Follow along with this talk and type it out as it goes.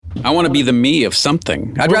I want to be the me of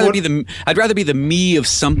something. I'd rather be the me of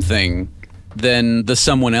something than the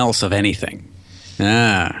someone else of anything.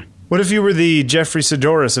 What if you were the Jeffrey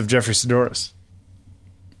Sidoris of Jeffrey Sidoris?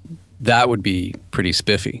 That would be pretty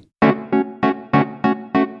spiffy.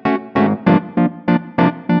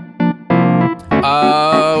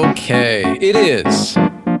 Okay, it is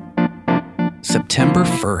September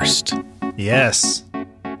 1st. Yes.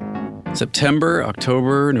 September,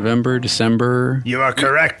 October, November, December. You are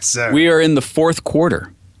correct, sir. We are in the fourth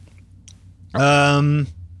quarter. I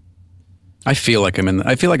feel like I'm in the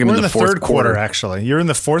fourth third quarter. Actually, you're in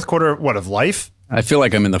the fourth quarter. What, of life? I feel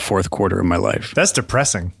like I'm in the fourth quarter of my life. That's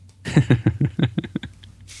depressing.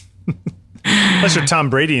 Unless you're Tom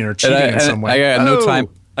Brady and are cheating in some way. I got no time.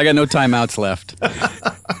 I got no timeouts left.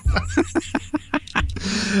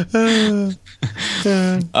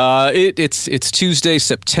 It's Tuesday,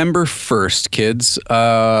 September 1st, kids.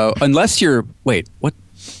 Unless you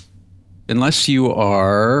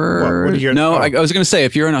are... What are you I was going to say,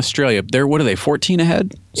 if you're in Australia, what are they, 14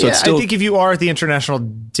 ahead? So yeah, I think if you are at the international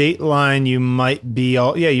date line, you might be...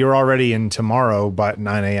 you're already in tomorrow by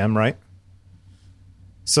 9 a.m., right?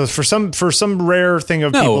 So for some rare thing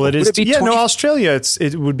of people, it is... Australia,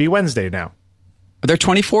 it would be Wednesday now. Are they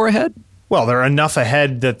 24 ahead? Well, they're enough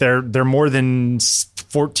ahead that they're more than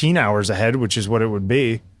 14 hours ahead, which is what it would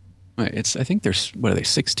be. I think there's, what are they,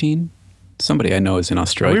 16? Somebody I know is in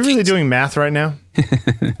Australia. Are we really doing math right now?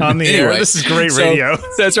 On the air. This is great radio.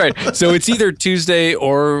 That's right. So it's either Tuesday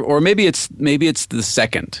or maybe it's the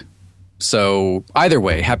 2nd. So either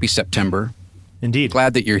way, happy September. Indeed.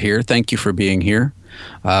 Glad that you're here. Thank you for being here.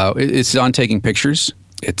 It's on Taking Pictures.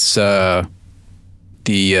 It's the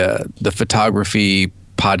photography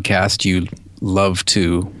podcast you love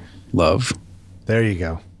to love. There you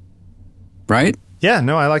go. Right? Yeah,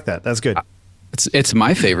 no, I like that. That's good. It's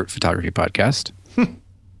my favorite photography podcast. Do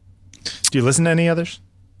you listen to any others?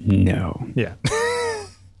 No. Yeah.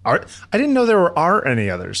 I didn't know there are any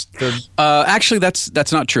others. Actually,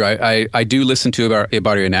 that's not true. I do listen to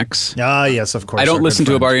Abarian X. Ah, yes, of course. I don't listen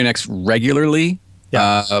to Abarian X regularly.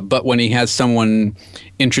 Yeah. But when he has someone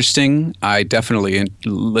interesting, I definitely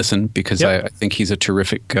listen because I think he's a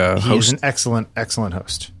terrific host. He's an excellent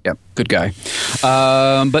host. Yep, good guy.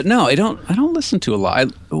 But no, I don't listen to a lot.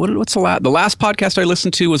 What's the last podcast I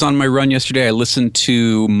listened to was on my run yesterday. I listened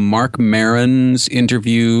to Mark Maron's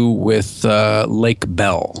interview with Lake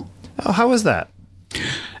Bell. Oh, how was that?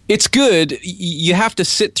 It's good. You have to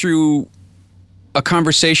sit through a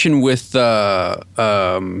conversation with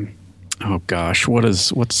oh gosh, what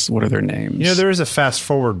are their names? There is a fast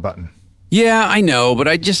forward button. Yeah, I know, but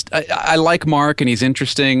I like Mark and he's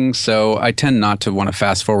interesting, so I tend not to want to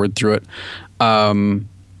fast forward through it.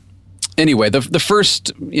 Anyway, the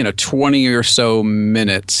first 20 or so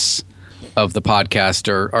minutes of the podcast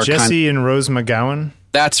are Jesse and Rose McGowan.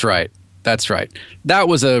 That's right. That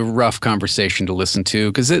was a rough conversation to listen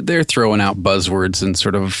to because they're throwing out buzzwords and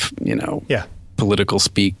sort of political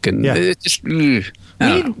speak and it just.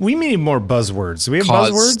 We need more buzzwords. Do we have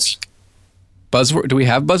buzzwords? Buzzword? Do we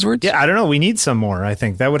have buzzwords? Yeah, I don't know. We need some more. I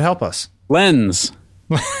think that would help us. Lens.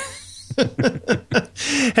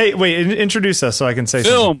 Hey, wait. Introduce us so I can say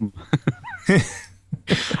film.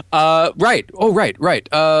 Right. Oh, right.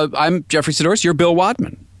 I'm Jeffrey Sidoris. You're Bill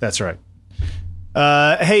Wadman. That's right.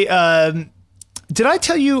 Hey, did I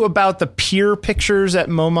tell you about the peer pictures at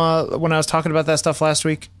MoMA when I was talking about that stuff last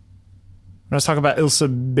week? When I was talking about Ilse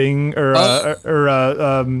Bing or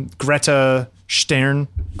Greta Stern.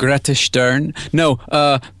 Greta Stern? No,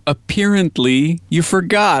 apparently you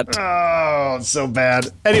forgot. Oh, so bad.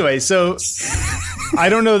 Anyway, so I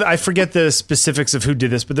don't know. I forget the specifics of who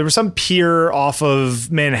did this, but there was some pier off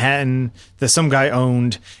of Manhattan that some guy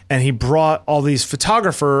owned, and he brought all these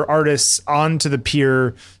photographer artists onto the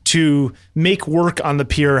pier to make work on the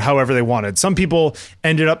pier however they wanted. Some people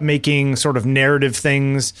ended up making sort of narrative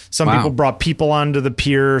things. Some people brought people onto the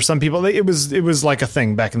pier. Some people, it was like a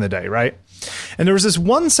thing back in the day, right? And there was this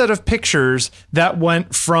one set of pictures that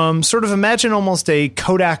went from sort of, imagine almost a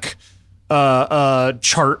Kodak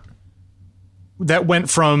chart that went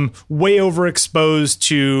from way overexposed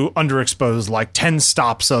to underexposed, like 10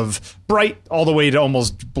 stops of bright all the way to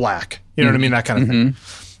almost black. You know what I mean? That kind of thing.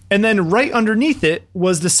 And then right underneath it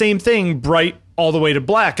was the same thing, bright all the way to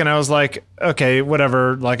black. And I was like, okay,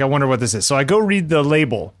 whatever. Like, I wonder what this is. So I go read the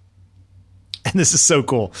label. And this is so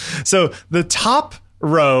cool. So the top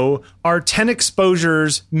row are 10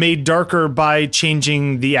 exposures made darker by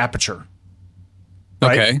changing the aperture.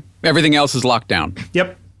 Right? Okay. Everything else is locked down.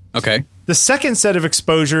 Yep. Okay. The second set of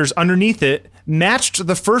exposures underneath it matched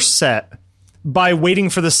the first set by waiting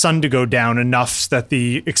for the sun to go down enough that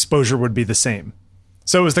the exposure would be the same.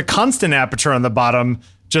 So it was the constant aperture on the bottom,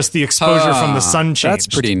 just the exposure from the sun changed. That's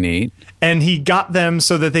pretty neat. And he got them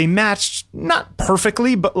so that they matched, not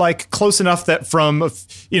perfectly, but like close enough that from,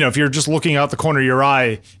 if you're just looking out the corner of your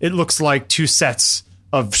eye, it looks like two sets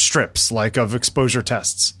of strips, like of exposure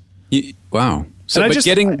tests. Wow. So but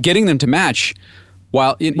getting them to match,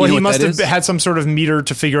 while you know he what must that have is? had some sort of meter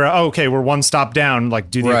to figure out, okay, we're one stop down, like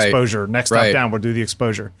do the Right. exposure. Next stop Right. down, we'll do the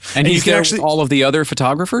exposure. And he's you can there with all of the other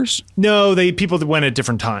photographers? No, people that went at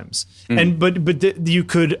different times, and but you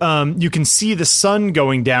can see the sun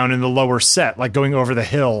going down in the lower set, like going over the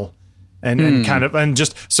hill, and kind of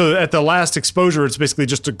just so at the last exposure, it's basically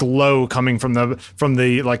just a glow coming from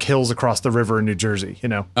the like hills across the river in New Jersey. You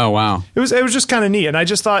know, Oh, wow. it was just kind of neat, and I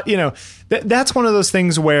just thought that's one of those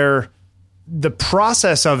things where the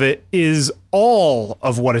process of it is all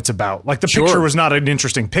of what it's about. Like the picture was not an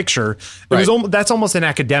interesting picture. It was that's almost an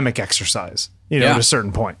academic exercise, at a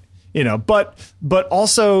certain point, but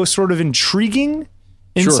also sort of intriguing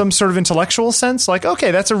in some sort of intellectual sense. Like,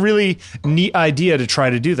 okay, that's a really neat idea to try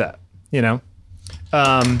to do that. I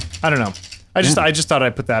don't know. I just thought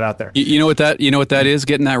I'd put that out there. You know what that is?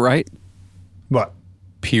 Getting that right? What?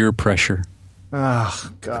 Peer pressure.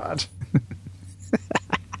 Oh God.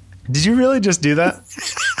 Did you really just do that?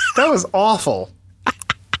 That was awful.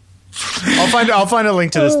 I'll find a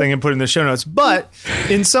link to this thing and put it in the show notes. But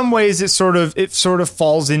in some ways, it sort of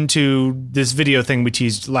falls into this video thing we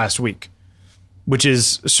teased last week, which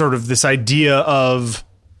is sort of this idea of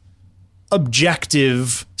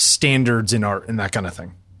objective standards in art and that kind of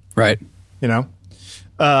thing. Right. You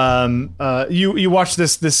watched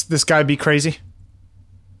this guy be crazy?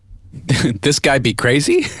 This guy be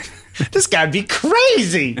crazy? This guy'd be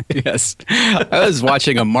crazy. Yes. I was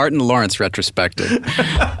watching a Martin Lawrence retrospective.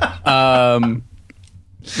 The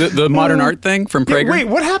modern art thing from Prager. Wait,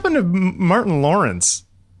 what happened to Martin Lawrence?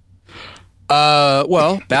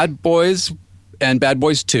 Well, Bad Boys and Bad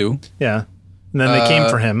Boys 2. Yeah. And then they came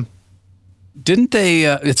for him. Didn't they?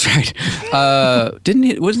 It's right.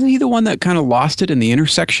 Wasn't he the one that kind of lost it in the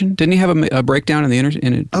intersection? Didn't he have a breakdown in the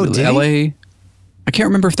in L.A.? I can't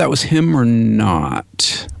remember if that was him or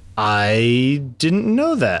not. I didn't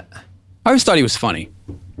know that. I always thought he was funny.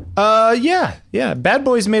 Yeah. Bad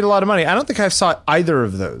Boys made a lot of money. I don't think I saw either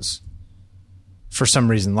of those for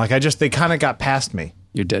some reason. Like they kind of got past me.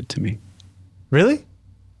 You're dead to me. Really?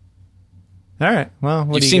 All right. Well,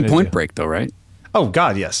 You've seen Point Break though, right? Oh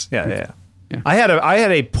God, yes. Yeah. I had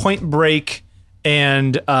a Point Break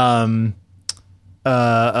and what's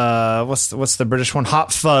the British one?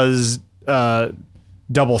 Hot Fuzz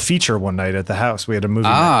double feature one night at the house. We had a movie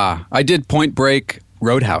night. I did Point Break,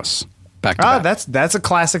 Roadhouse back to back. That's a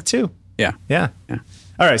classic too. Yeah. All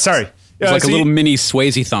right, sorry. It was like a little mini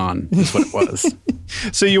Swayze-thon is what it was.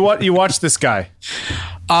 So you watched this guy?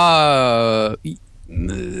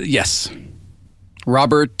 Yes.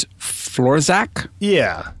 Robert Florzak?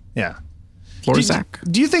 Yeah. Florzak?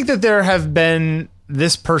 Do you think that there have been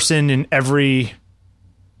this person in every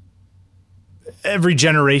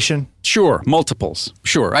generation? Sure, multiples.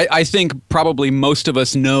 Sure. I think probably most of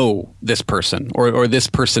us know this person or this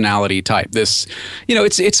personality type. This,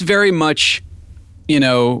 it's very much,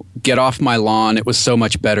 get off my lawn. It was so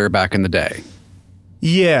much better back in the day.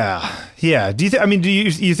 Yeah. Do you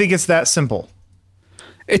think it's that simple?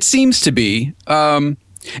 It seems to be. And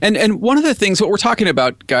one of the things, what we're talking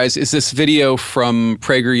about, guys, is this video from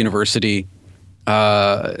Prager University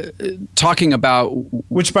talking about,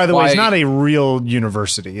 which, by the way, is not a real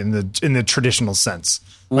university in the traditional sense,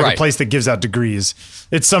 like a place that gives out degrees.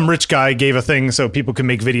 It's some rich guy gave a thing so people can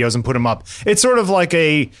make videos and put them up. It's sort of like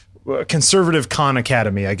a conservative Khan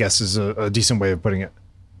Academy, I guess, is a decent way of putting it.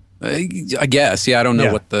 I guess, yeah. I don't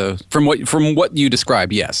know from what you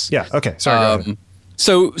described. Yes. Yeah. Okay. Sorry. Go ahead.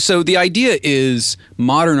 So the idea is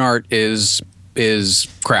modern art is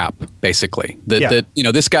crap, basically. That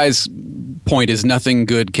this guy's point is nothing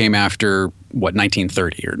good came after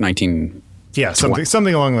 1930 or 19. Yeah,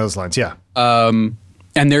 something along those lines. Yeah. And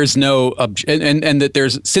there's no and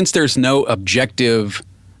that since there's no objective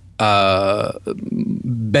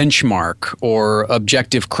benchmark or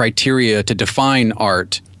objective criteria to define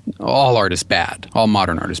art, all art is bad. All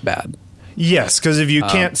modern art is bad. Yes, because if you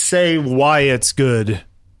can't say why it's good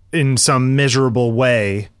in some measurable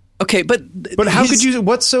way. Okay, but how could you?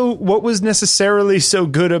 What was necessarily so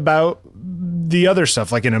good about the other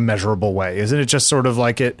stuff, like in a measurable way? Isn't it just sort of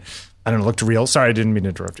like it? I don't know. Looked real. Sorry, I didn't mean to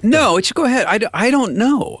interrupt you. No, go ahead. I don't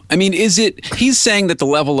know. I mean, he's saying that the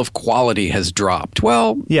level of quality has dropped.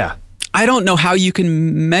 Well, yeah. I don't know how you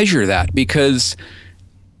can measure that because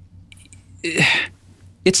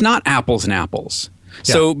it's not apples and apples.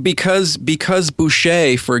 So because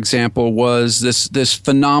Boucher, for example, was this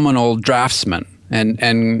phenomenal draftsman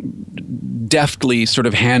and deftly sort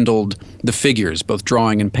of handled the figures, both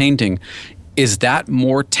drawing and painting, is that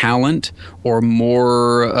more talent or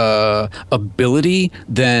more ability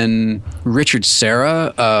than Richard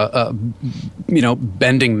Serra,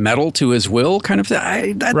 bending metal to his will kind of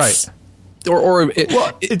thing? Right. Is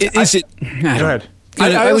it? Go ahead.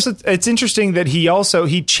 It's interesting that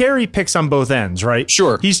he cherry picks on both ends, right?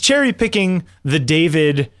 Sure. He's cherry picking the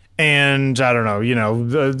David and I don't know,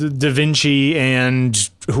 the Da Vinci and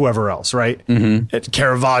whoever else, right? Mm-hmm.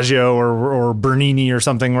 Caravaggio or Bernini or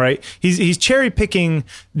something, right? He's cherry picking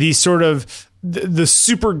these sort of the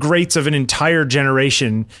super greats of an entire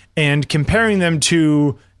generation and comparing them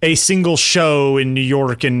to a single show in New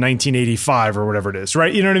York in 1985 or whatever it is,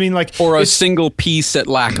 right? You know what I mean? Or a single piece at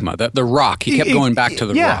LACMA, the Rock. He kept going back to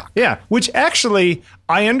the Rock. Yeah, which actually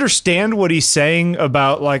I understand what he's saying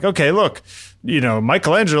about okay, look,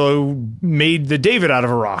 Michelangelo made the David out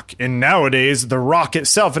of a rock, and nowadays the rock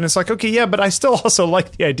itself. And it's okay, yeah, but I still also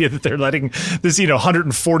like the idea that they're letting this,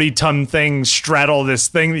 140-ton thing straddle this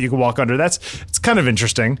thing that you can walk under. It's kind of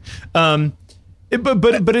interesting. But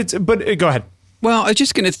go ahead. Well, I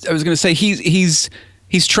was gonna say he's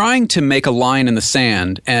trying to make a line in the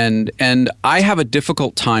sand, and I have a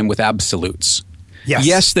difficult time with absolutes.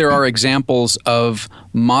 Yes, there are examples of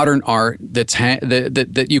modern art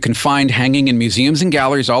that you can find hanging in museums and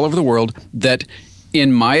galleries all over the world that,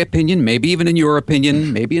 in my opinion, maybe even in your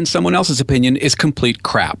opinion, maybe in someone else's opinion, is complete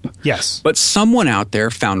crap. Yes. But someone out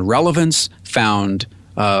there found relevance, found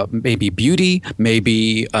maybe beauty,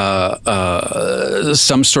 maybe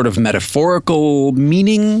some sort of metaphorical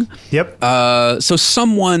meaning. Yep. So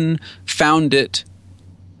someone found it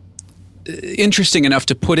interesting enough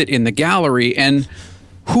to put it in the gallery, and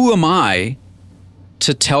who am I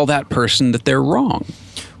to tell that person that they're wrong?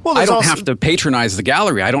 Well, I don't have to patronize the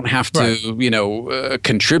gallery. I don't have to,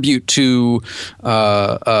 contribute to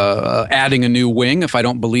adding a new wing if I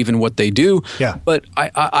don't believe in what they do. Yeah. But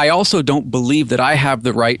I also don't believe that I have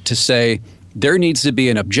the right to say there needs to be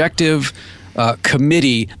an objective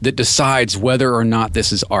committee that decides whether or not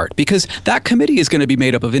this is art, because that committee is going to be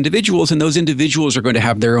made up of individuals, and those individuals are going to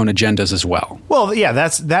have their own agendas as well. Well, yeah,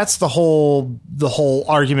 that's the whole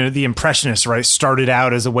argument of the Impressionists, right? Started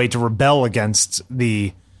out as a way to rebel against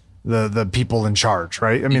the people in charge,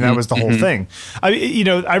 right? I mean, that was the whole thing.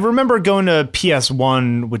 I remember going to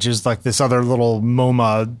PS1, which is this other little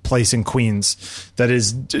MoMA place in Queens that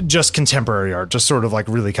is just contemporary art, just sort of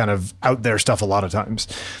really kind of out there stuff a lot of times.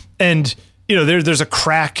 And there's a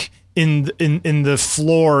crack in the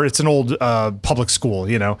floor. It's an old public school,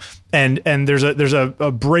 and there's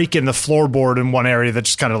a break in the floorboard in one area that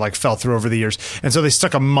just kind of fell through over the years. And so they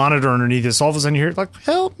stuck a monitor underneath this. All of a sudden you hear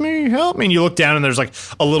help me. And you look down and there's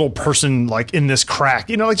a little person in this crack,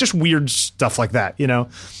 just weird stuff like that,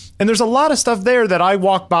 And there's a lot of stuff there that I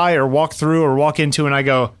walk by or walk through or walk into and I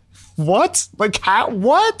go, what? How,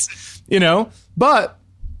 what? But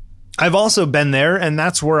I've also been there, and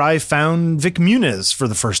that's where I found Vic Muniz for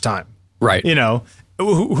the first time. Right.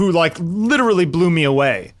 Who literally blew me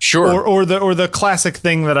away. Sure. Or the classic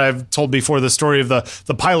thing that I've told before, the story of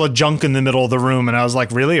the pile of junk in the middle of the room. And I was like,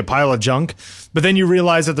 really? A pile of junk? But then you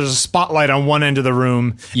realize that there's a spotlight on one end of the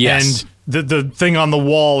room. Yes. And the thing on the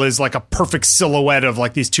wall is a perfect silhouette of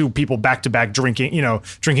these two people back to back drinking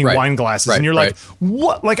right. wine glasses. Right. And you're like,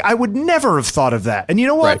 what? I would never have thought of that. And you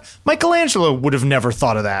know what? Right. Michelangelo would have never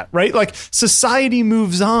thought of that, right? Society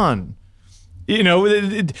moves on.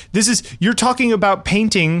 You're talking about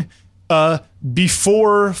painting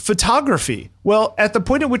before photography. Well, at the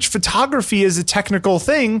point at which photography is a technical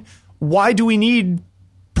thing, why do we need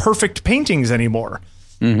perfect paintings anymore?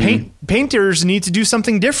 Mm-hmm. Painters need to do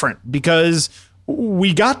something different because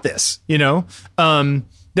we got this,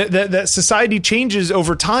 that society changes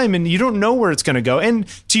over time and you don't know where it's going to go. And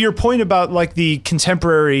to your point about the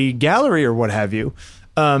contemporary gallery or what have you,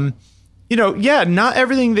 not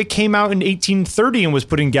everything that came out in 1830 and was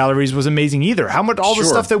put in galleries was amazing either. How much all the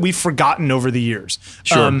stuff that we've forgotten over the years.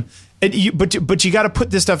 Sure. But you got to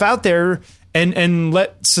put this stuff out there and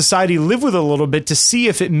let society live with it a little bit to see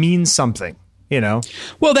if it means something.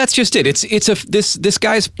 Well, that's just it. This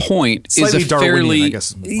guy's point slightly is a fairly Darwinian, I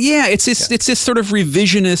guess. It's this sort of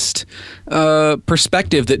revisionist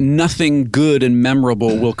perspective that nothing good and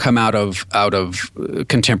memorable will come out of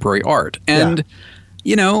contemporary art. And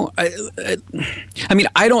I mean,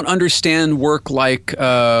 I don't understand work like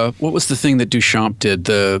what was the thing that Duchamp did?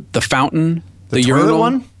 The fountain, the urinal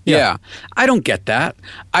one. Yeah, I don't get that.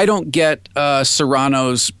 I don't get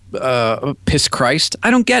Serrano's Piss Christ.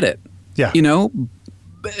 I don't get it. Yeah.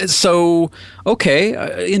 So, okay,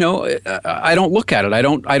 I don't look at it. I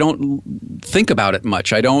don't think about it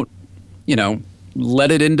much. I don't,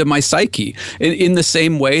 let it into my psyche in the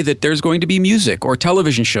same way that there's going to be music or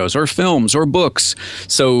television shows or films or books.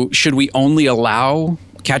 So should we only allow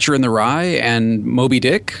Catcher in the Rye and Moby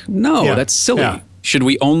Dick? No, that's silly. Yeah. Should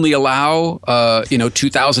we only allow,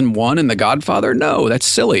 2001 and The Godfather? No, that's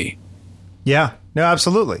silly. Yeah, no,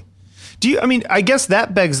 absolutely. I guess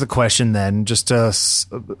that begs the question then, just a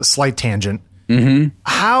slight tangent. Mm-hmm.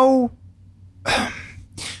 How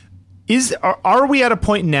are we at a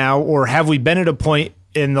point now, or have we been at a point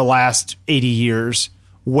in the last 80 years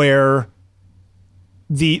where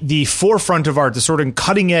the forefront of art, the sort of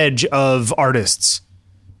cutting edge of artists,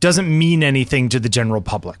 doesn't mean anything to the general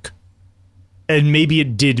public? And maybe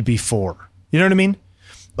it did before. You know what I mean?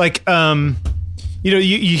 Like,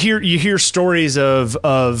 you hear stories of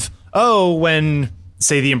when,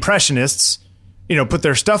 say, the Impressionists, put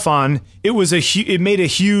their stuff on, it made a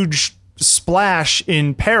huge splash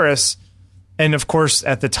in Paris. And of course,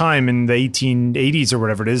 at the time in the 1880s or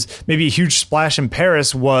whatever it is, maybe a huge splash in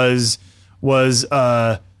Paris was just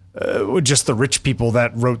the rich people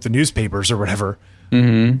that wrote the newspapers or whatever.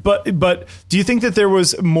 Mm-hmm. But do you think that there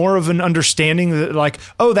was more of an understanding that, like,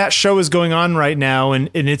 oh, that show is going on right now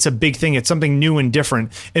and it's a big thing, it's something new and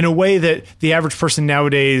different, in a way that the average person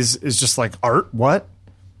nowadays is just like, art? What?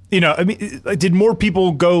 Did more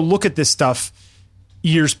people go look at this stuff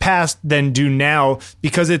years past than do now,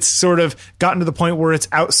 because it's sort of gotten to the point where it's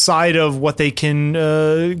outside of what they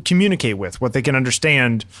can communicate with, what they can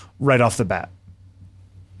understand right off the bat?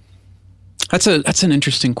 That's an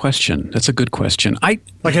interesting question. That's a good question.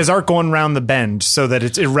 Has art gone around the bend so that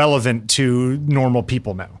it's irrelevant to normal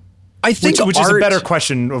people now? I think which is a better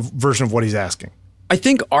version of what he's asking. I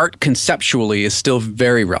think art conceptually is still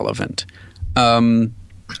very relevant.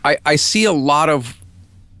 I see a lot of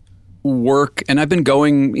work, and I've been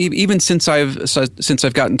going even since I've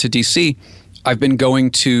gotten to DC. I've been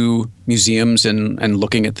going to museums and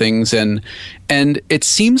looking at things, and it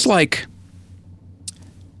seems like,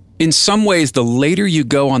 in some ways, the later you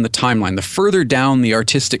go on the timeline, the further down the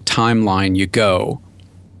artistic timeline you go,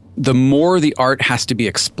 the more the art has to be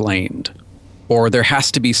explained, or there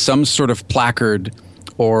has to be some sort of placard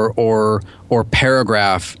or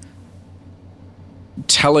paragraph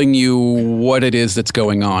telling you what it is that's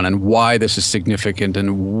going on and why this is significant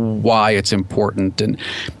and why it's important. And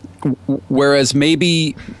whereas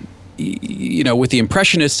maybe, with the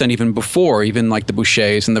Impressionists and even before, even like the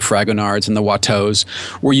Bouchers and the Fragonards and the Watteaus,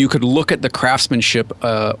 where you could look at the craftsmanship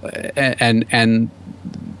and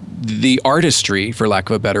the artistry, for lack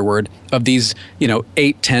of a better word, of these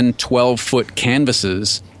 8, 10, 12-foot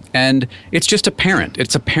canvases, and it's just apparent.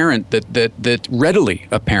 It's apparent that readily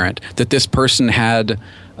apparent that this person had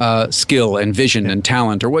skill and vision and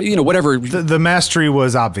talent, or whatever. The mastery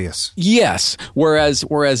was obvious. Yes.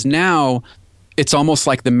 Whereas now, it's almost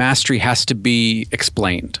like the mastery has to be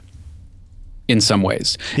explained in some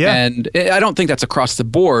ways. Yeah. And I don't think that's across the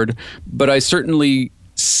board, but I certainly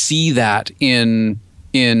see that in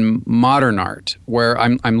modern art, where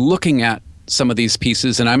I'm looking at some of these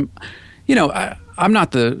pieces, and I'm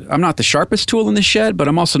not the sharpest tool in the shed, but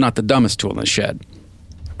I'm also not the dumbest tool in the shed.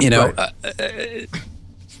 Right.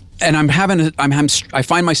 And I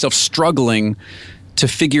find myself struggling to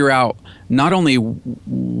figure out not only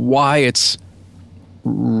why it's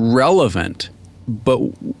relevant, but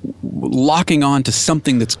locking on to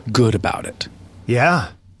something that's good about it. Yeah.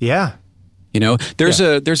 There's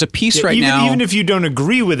a piece right now. Even if you don't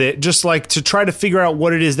agree with it, just like to try to figure out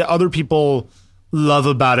what it is that other people love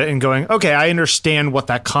about it, and going, okay, I understand what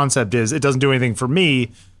that concept is. It doesn't do anything for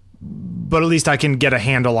me, but at least I can get a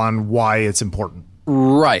handle on why it's important.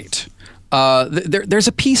 Right. There's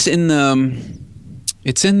a piece in the.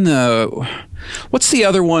 It's in the. What's the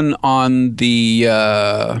other one on the?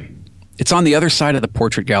 It's on the other side of the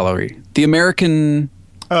portrait gallery. The American.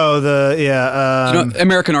 Oh,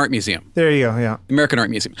 American Art Museum. There you go. Yeah. American Art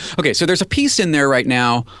Museum. Okay, so there's a piece in there right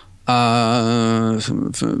now. Okay,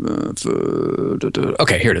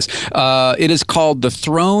 here it is. It is called "The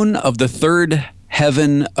Throne of the Third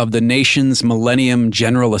Heaven of the Nation's Millennium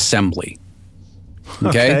General Assembly."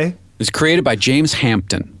 Okay. It was created by James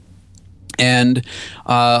Hampton. And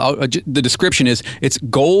the description is, it's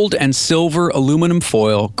gold and silver aluminum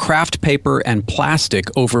foil, craft paper, and plastic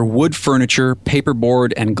over wood furniture,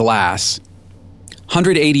 paperboard, and glass.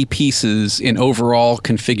 180 pieces in overall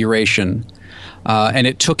configuration. And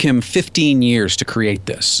it took him 15 years to create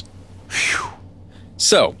this. Whew.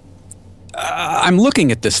 So, I'm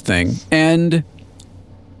looking at this thing, and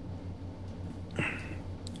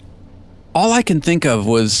all I can think of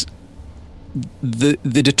was, the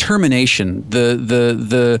determination,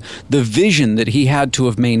 the vision that he had to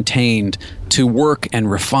have maintained to work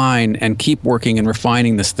and refine and keep working and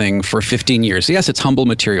refining this thing for 15 years. Yes, it's humble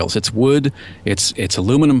materials. It's wood. It's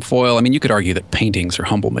aluminum foil. I mean, you could argue that paintings are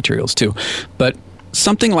humble materials too, but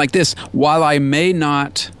something like this, while it may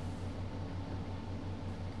not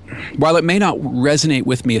resonate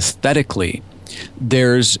with me aesthetically,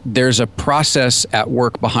 there's a process at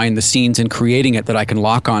work behind the scenes in creating it that I can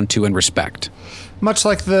lock onto and respect. Much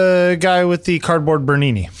like the guy with the cardboard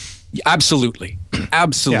Bernini. Absolutely.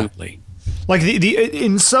 Absolutely. Yeah. Like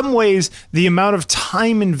in some ways, the amount of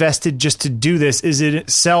time invested just to do this is in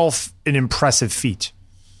itself an impressive feat.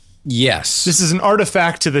 Yes. This is an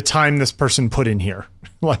artifact to the time this person put in here.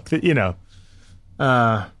 Like,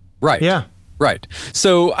 right. Yeah. Right.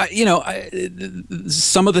 So,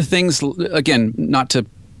 some of the things, again, not to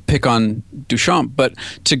pick on Duchamp, but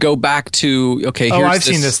to go back to, okay, here's I've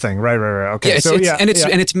seen this thing. Right. Okay. Yeah, and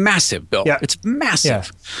it's massive, Bill. Yeah. It's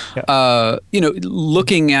massive. Yeah.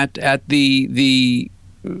 Looking at the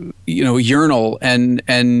urinal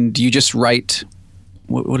and you just write,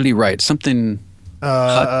 what did he write? Something,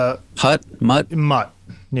 mutt.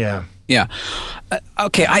 Yeah. Yeah.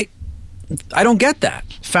 Okay. I don't get that.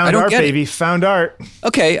 Found art, baby. Found art.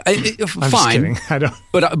 Okay, I'm fine. Just kidding. I don't.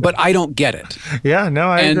 But I don't get it. Yeah, no,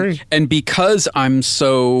 I agree. And because I'm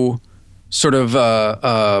so sort of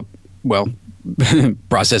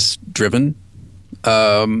process driven,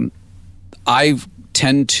 I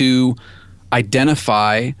tend to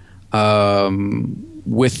identify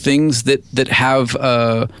with things that have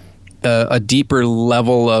a deeper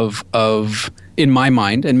level of in my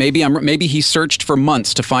mind, and maybe he searched for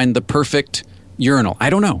months to find the perfect urinal. I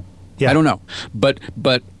don't know. Yeah. I don't know. But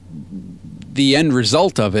the end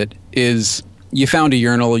result of it is you found a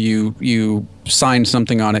urinal, you signed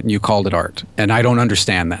something on it, and you called it art. And I don't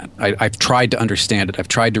understand that. I've tried to understand it. I've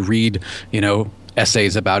tried to read,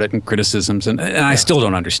 essays about it and criticisms, and I still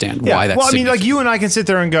don't understand why that's. Well, I mean, like you and I can sit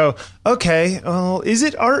there and go, okay, well, is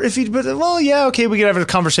it art? Okay, we could have a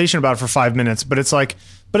conversation about it for 5 minutes, but it's like.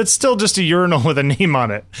 But it's still just a urinal with a name on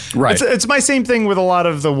it. Right. It's my same thing with a lot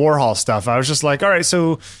of the Warhol stuff. I was just like, all right,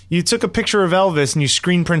 so you took a picture of Elvis and you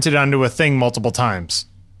screen printed it onto a thing multiple times.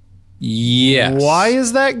 Yes. Why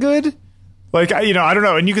is that good? Like, I don't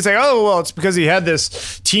know. And you could say, oh, well, it's because he had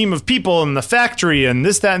this team of people in the factory and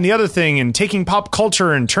this, that, and the other thing and taking pop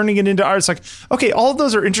culture and turning it into art. It's like, okay, all of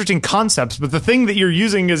those are interesting concepts, but the thing that you're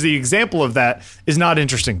using as the example of that is not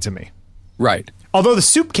interesting to me. Right. Although the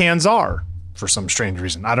soup cans are. For some strange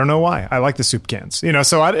reason. I don't know why. I like the soup cans,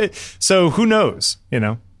 so who knows,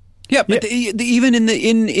 Yeah, but even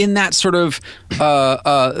in that sort of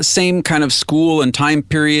same kind of school and time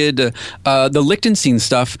period, the Lichtenstein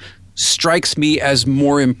stuff strikes me as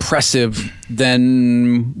more impressive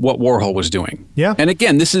than what Warhol was doing. Yeah. And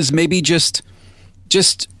again, this is maybe just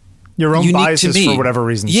your own biases for whatever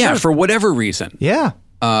reason. Yeah, sure. for whatever reason. Yeah.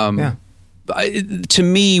 To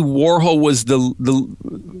me, Warhol was the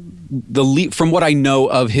from what I know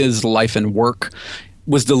of his life and work,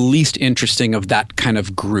 was the least interesting of that kind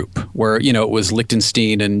of group where, it was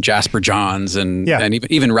Lichtenstein and Jasper Johns and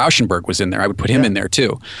even Rauschenberg was in there. I would put him in there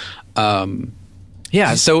too.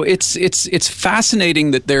 So it's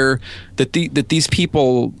fascinating that these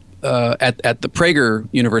people at the Prager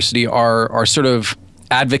University are sort of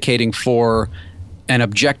advocating for an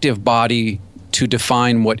objective body to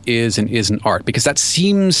define what is and isn't art, because that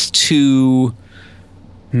seems to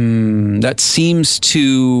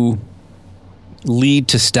lead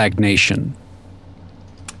to stagnation.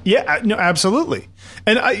 Yeah, no, absolutely.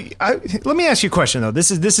 And I let me ask you a question though. This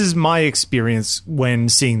is my experience when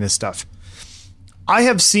seeing this stuff. I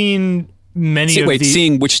have seen many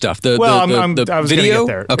seeing which stuff? I was video? Going to get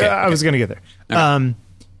there. Okay. I was going to get there. Right.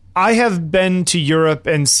 I have been to Europe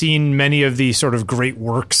and seen many of the sort of great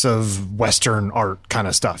works of Western art kind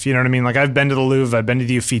of stuff. You know what I mean? Like I've been to the Louvre, I've been to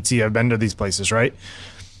the Uffizi, I've been to these places, right?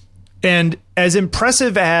 And as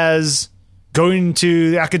impressive as going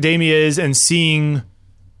to the Academia is and seeing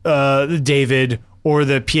the David or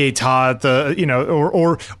the Pietà,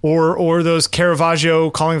 or those Caravaggio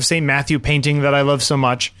Calling of St. Matthew painting that I love so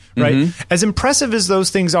much, right? Mm-hmm. As impressive as those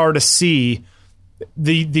things are to see,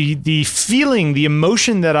 the feeling, the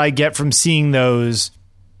emotion that I get from seeing those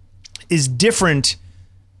is different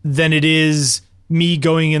than it is me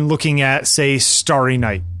going and looking at, say, Starry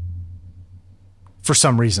Night for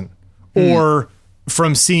some reason, or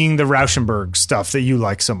from seeing the Rauschenberg stuff that you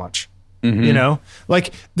like so much. Mm-hmm.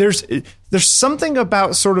 Like there's something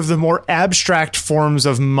about sort of the more abstract forms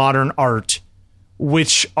of modern art,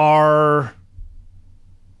 which are,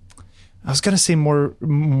 I was going to say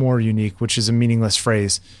more unique, which is a meaningless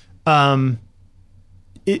phrase.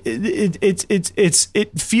 it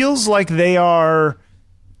feels like they are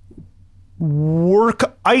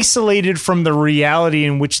work isolated from the reality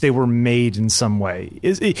in which they were made in some way.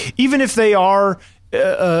 Even if they are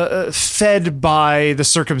fed by the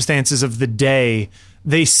circumstances of the day,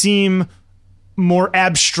 they seem more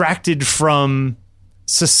abstracted from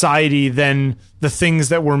society than the things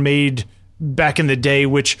that were made back in the day,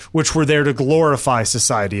 which were there to glorify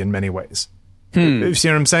society in many ways. You see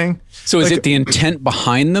what I'm saying? So is it the intent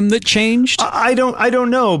behind them that changed? I don't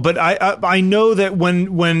know, but I know that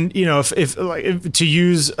when if to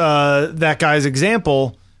use that guy's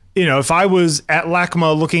example, if I was at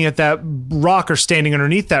LACMA looking at that rock or standing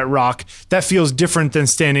underneath that rock, that feels different than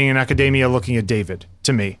standing in academia looking at David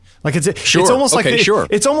to me. Like it's almost like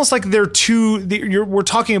it's almost like they're we're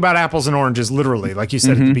talking about apples and oranges, literally, like you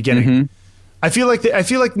said at the beginning. Mm-hmm. I feel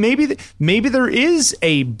like maybe there is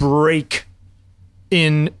a break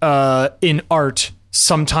in art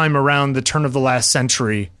sometime around the turn of the last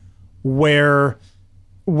century where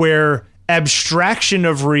abstraction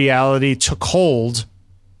of reality took hold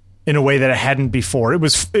in a way that it hadn't before. It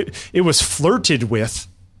was flirted with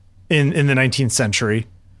in the 19th century,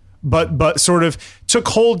 but sort of took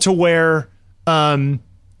hold to where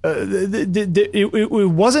it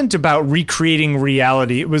wasn't about recreating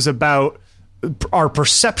reality. It was about our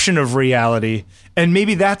perception of reality. And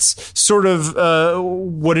maybe that's sort of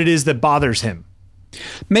what it is that bothers him.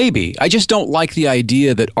 Maybe. I just don't like the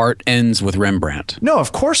idea that art ends with Rembrandt. No,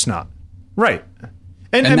 of course not. Right.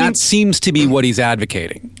 And that seems to be what he's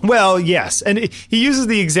advocating. Well, yes. And he uses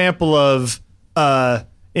the example of, I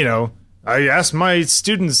asked my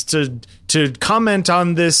students to comment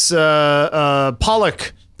on this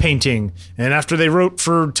Pollock painting, and after they wrote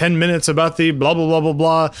for 10 minutes about the blah, blah, blah, blah,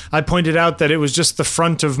 blah, I pointed out that it was just the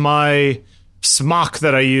front of my smock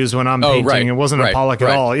that I use when I'm painting. Right, it wasn't a Pollock at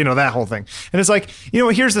all, that whole thing. And it's like,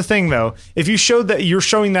 here's the thing, though. If you showed that, you're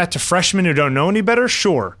showing that to freshmen who don't know any better,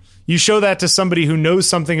 sure. You show that to somebody who knows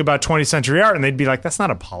something about 20th century art, and they'd be like, that's not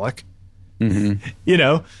a Pollock.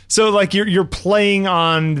 Mm-hmm. So like you're playing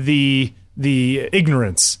on the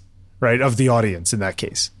ignorance, right, of the audience in that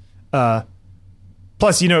case.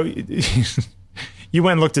 Plus, you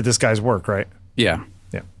went and looked at this guy's work, right? Yeah.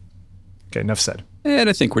 Yeah. Okay, enough said. And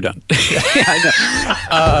I think we're done.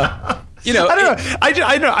 I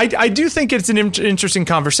don't know. I do think it's an interesting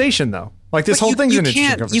conversation, though. Like this whole thing's an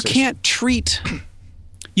interesting conversation.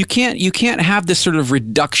 You can't have this sort of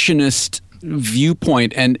reductionist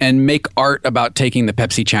viewpoint and make art about taking the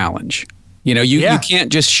Pepsi challenge. You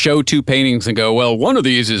can't just show two paintings and go, well, one of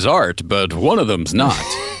these is art, but one of them's not.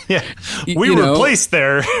 Yeah, we replaced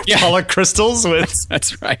their Pollock crystals with.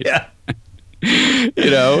 That's right. Yeah.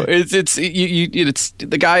 It's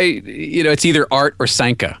the guy. It's either art or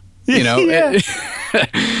Sanka. Yeah.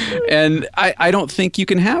 And I don't think you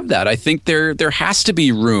can have that. I think there has to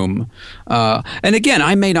be room. And again,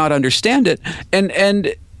 I may not understand it,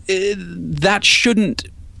 and that shouldn't.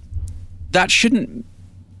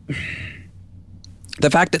 The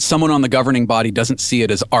fact that someone on the governing body doesn't see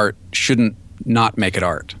it as art shouldn't not make it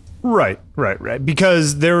art. Right.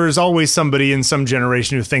 Because there is always somebody in some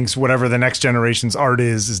generation who thinks whatever the next generation's art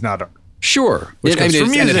is not art. Sure. Which goes for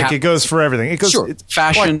music, it goes for everything. It goes it's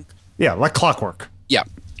fashion. Like clockwork. Yeah.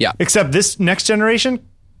 Except this next generation,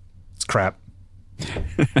 it's crap.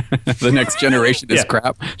 The next generation is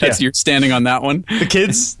crap. You're standing on that one. The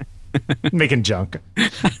kids making junk.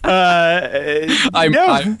 I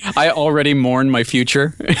already mourn my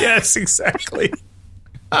future. Yes, exactly.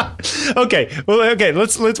 Okay.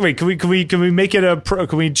 Let's wait. Can we make it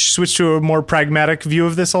can we switch to a more pragmatic view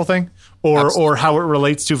of this whole thing, or how it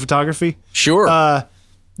relates to photography? Sure.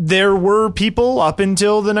 There were people up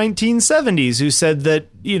until the 1970s who said that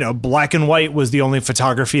black and white was the only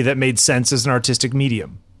photography that made sense as an artistic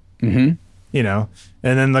medium. Mm-hmm.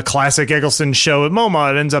 And then the classic Eggleston show at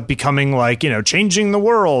MoMA, it ends up becoming like, changing the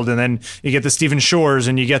world. And then you get the Stephen Shores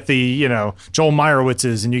and you get the, Joel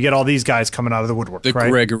Meyerowitzes and you get all these guys coming out of the woodwork. The right?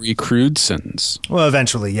 Gregory Crewdsons. Well,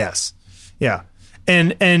 eventually, yes. Yeah.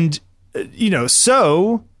 And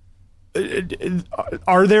so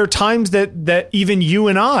are there times that even you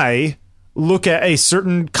and I look at a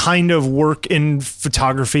certain kind of work in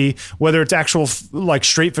photography, whether it's actual like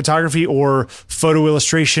straight photography or photo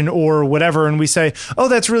illustration or whatever, and we say, oh,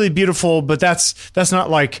 that's really beautiful, but that's not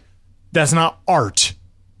art,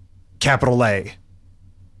 capital A.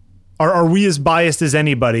 Are we as biased as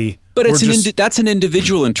anybody? But that's an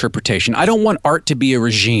individual interpretation. I don't want art to be a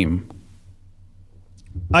regime.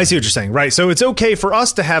 I see what you're saying, right? So it's okay for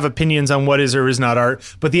us to have opinions on what is or is not art,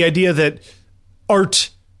 but the idea that art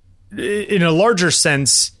in a larger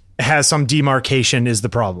sense has some demarcation is the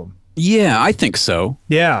problem. Yeah, I think so.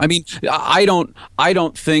 Yeah. I mean, I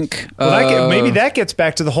don't think well, maybe that gets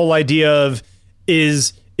back to the whole idea of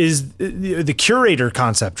is the curator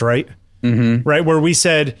concept, right? Mm-hmm. Right, where we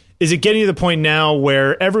said, is it getting to the point now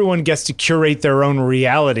where everyone gets to curate their own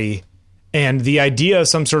reality, and the idea of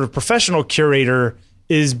some sort of professional curator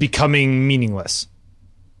is becoming meaningless?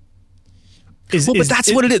 But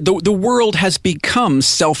that's what it is. The world has become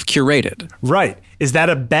self-curated. Right. Is that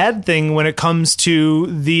a bad thing when it comes to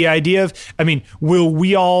the idea of, I mean, will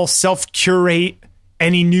we all self-curate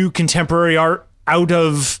any new contemporary art out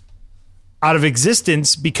of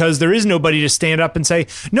existence because there is nobody to stand up and say,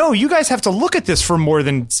 no, you guys have to look at this for more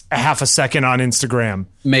than a half a second on Instagram.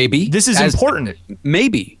 Maybe. This is important.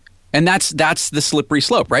 Maybe. And that's the slippery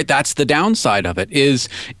slope, right? That's the downside of it is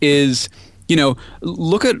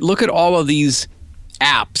look at all of these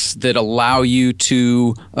apps that allow you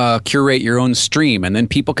to curate your own stream, and then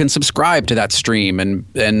people can subscribe to that stream,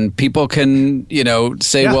 and people can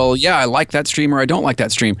say, well, yeah, I like that stream or I don't like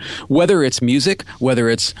that stream. Whether it's music, whether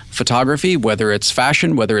it's photography, whether it's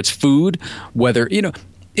fashion, whether it's food, whether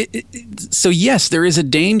so yes, there is a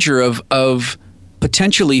danger of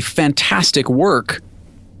potentially fantastic work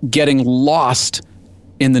getting lost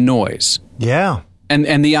in the noise. Yeah.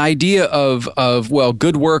 And the idea of well,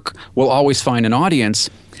 good work will always find an audience,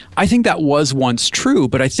 I think that was once true,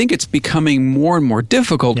 but I think it's becoming more and more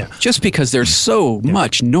difficult just because there's so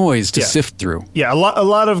much noise to sift through. Yeah, a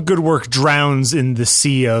lot of good work drowns in the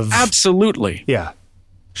sea of... Absolutely. Yeah.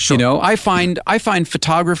 Sure. I find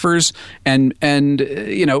photographers and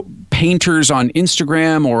painters on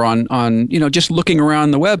Instagram or on just looking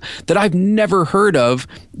around the web that I've never heard of,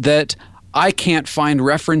 that I can't find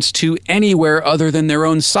reference to anywhere other than their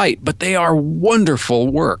own site, but they are wonderful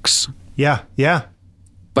works. Yeah, yeah.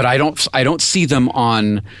 But I don't see them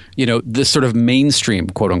on, this sort of mainstream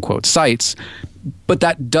quote unquote sites. But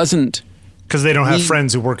that doesn't, because they don't have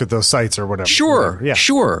friends who work at those sites or whatever. Sure, yeah.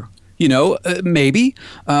 Sure. Maybe,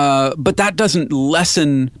 but that doesn't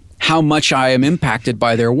lessen how much I am impacted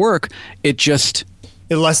by their work. It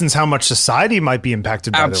lessens how much society might be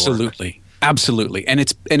impacted by their work. Absolutely. And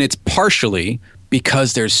it's partially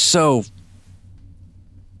because there's so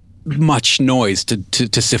much noise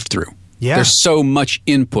to sift through. Yeah. There's so much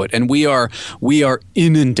input, and we are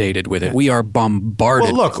inundated with it. We are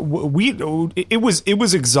bombarded. Well, look, it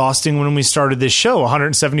was exhausting when we started this show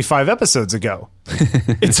 175 episodes ago.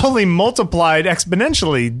 It's only multiplied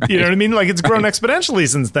exponentially. You know what I mean? Like, it's grown exponentially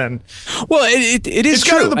since then. Well, it is it's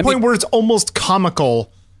true. It's got to the point where it's almost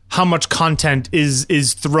comical how much content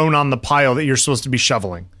is thrown on the pile that you're supposed to be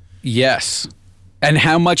shoveling. Yes. And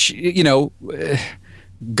how much,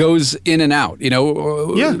 goes in and out,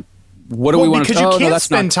 Yeah. What do we want to do? Because you can't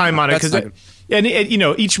spend time on it. And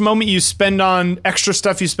each moment you spend on extra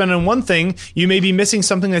stuff you spend on one thing, you may be missing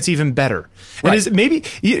something that's even better. And is maybe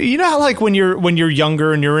you know how, like, when you're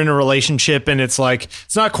younger and you're in a relationship and it's like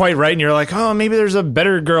it's not quite right and you're like, oh, maybe there's a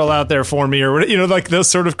better girl out there for me, or like those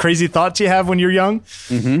sort of crazy thoughts you have when you're young.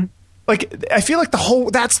 Mm-hmm. Like, I feel like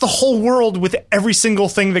that's the whole world with every single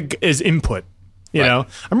thing that is input. You know,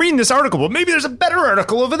 I'm reading this article, but maybe there's a better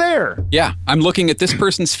article over there. Yeah, I'm looking at this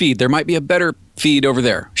person's feed. There might be a better feed over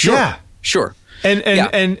there. Sure. Yeah. Sure. And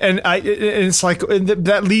it's like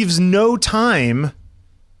that leaves no time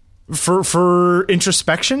for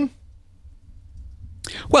introspection.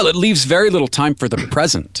 Well, it leaves very little time for the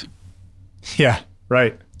present. Yeah,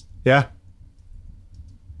 right. Yeah.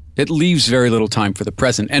 It leaves very little time for the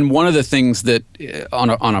present. And one of the things that, on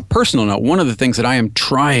a personal note, one of the things that I am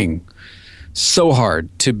trying so hard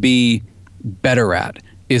to be better at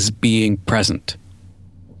is being present.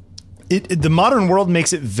 The modern world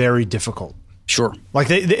makes it very difficult. Sure. Like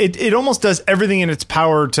it almost does everything in its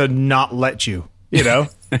power to not let you,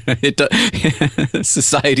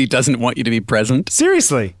 Society doesn't want you to be present.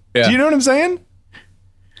 Seriously. Yeah. Do you know what I'm saying?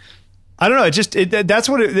 I don't know. That's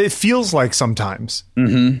what it feels like sometimes.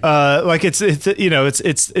 Mm-hmm. Like it's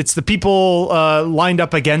the people lined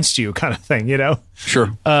up against you kind of thing,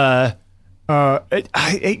 Sure.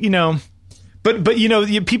 But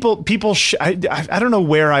people. I don't know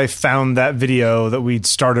where I found that video that we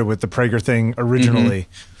started with the Prager thing originally.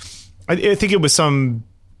 Mm-hmm. I think it was some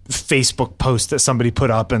Facebook post that somebody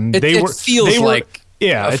put up, and it feels like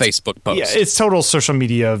a Facebook post. Yeah, it's total social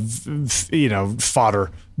media,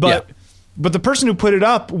 fodder. But the person who put it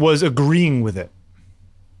up was agreeing with it.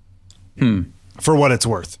 For what it's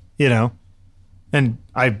worth, And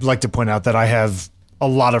I'd like to point out that I have a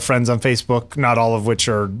lot of friends on Facebook, not all of which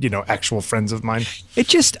are, actual friends of mine.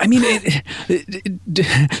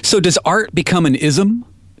 So does art become an ism?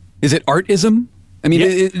 Is it artism? I mean,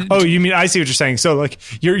 you mean, I see what you're saying. So like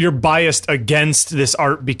you're biased against this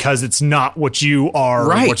art because it's not what you are,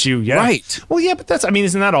 right? What you, right? Well, yeah, but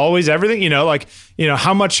isn't that always everything?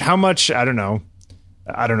 How much? I don't know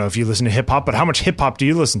if you listen to hip hop, but how much hip hop do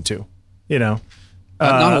you listen to? Not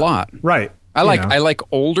a lot, right? I like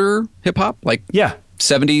older hip hop, like 70s,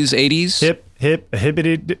 80s,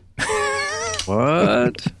 hippity.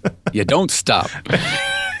 What? You don't stop.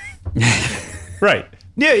 Right.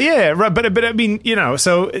 Yeah, right. But I mean,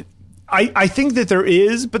 so I think that there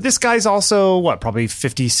is, but this guy's also probably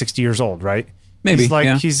 50, 60 years old, right? Maybe.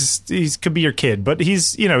 He's could be your kid, but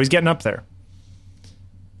he's getting up there.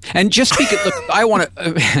 And just because, look, I want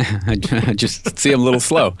to, I just see I'm a little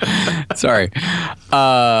slow. Sorry.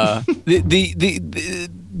 The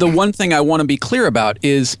one thing I want to be clear about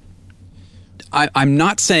is I'm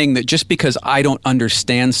not saying that just because I don't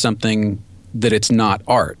understand something that it's not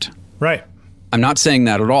art. Right. I'm not saying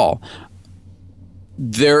that at all.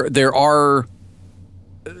 There are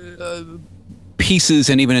pieces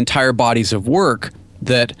and even entire bodies of work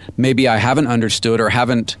that maybe I haven't understood or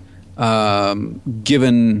haven't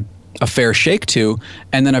given a fair shake to,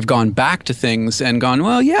 and then I've gone back to things and gone,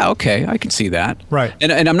 well, yeah, okay, I can see that. Right.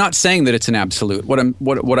 And I'm not saying that it's an absolute.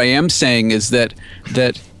 What I am saying is that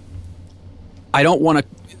I don't want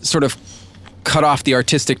to sort of cut off the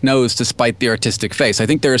artistic nose to spite the artistic face. I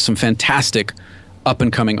think there are some fantastic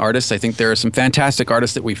up-and-coming artists. I think there are some fantastic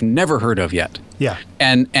artists that we've never heard of yet. Yeah.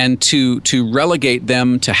 And to relegate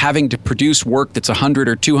them to having to produce work that's 100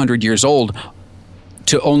 or 200 years old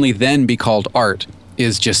to only then be called art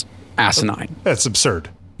is just asinine. That's absurd.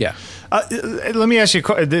 Yeah. Let me ask you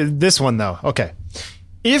this one, though. Okay.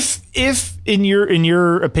 If in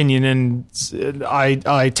your opinion, and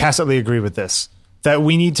I tacitly agree with this, that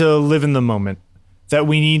we need to live in the moment, that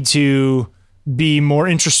we need to be more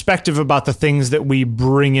introspective about the things that we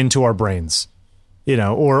bring into our brains,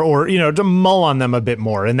 or to mull on them a bit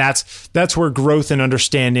more. And that's where growth and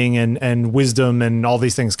understanding and wisdom and all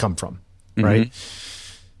these things come from. Mm-hmm. Right.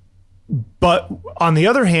 But on the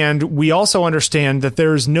other hand, we also understand that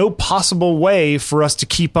there's no possible way for us to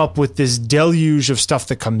keep up with this deluge of stuff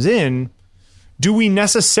that comes in. Do we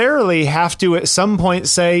necessarily have to at some point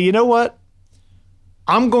say, you know what?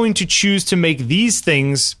 I'm going to choose to make these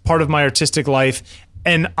things part of my artistic life.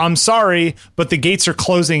 And I'm sorry, but the gates are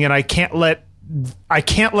closing and I got to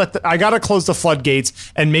close the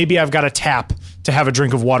floodgates, and maybe I've got to tap to have a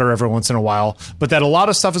drink of water every once in a while, but that a lot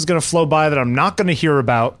of stuff is going to flow by that I'm not going to hear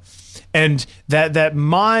about. And that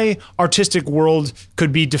my artistic world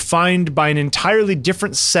could be defined by an entirely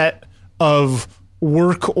different set of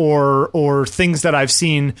work or things that I've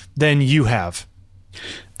seen than you have.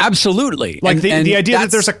 Absolutely. Like the idea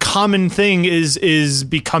that there's a common thing is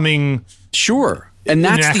becoming sure. And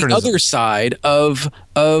that's the other side of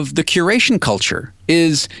the curation culture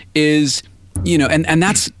is and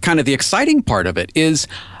that's kind of the exciting part of it is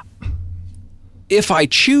if I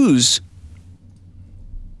choose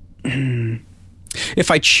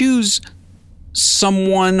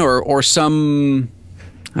someone or some,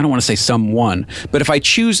 I don't want to say someone, but if I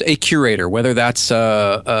choose a curator, whether that's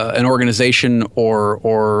an organization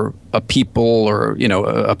or a people or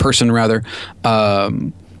a person rather,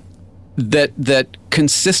 that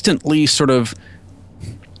consistently sort of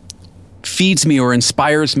feeds me or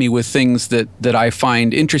inspires me with things that I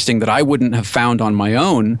find interesting that I wouldn't have found on my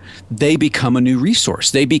own, they become a new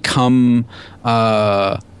resource. They become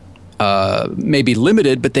maybe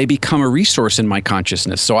limited, but they become a resource in my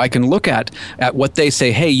consciousness. So I can look at what they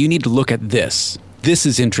say, hey, you need to look at this. This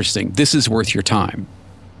is interesting. This is worth your time.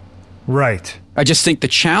 Right. I just think the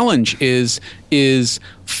challenge is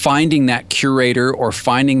finding that curator or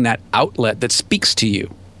finding that outlet that speaks to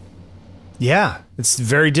you. Yeah, it's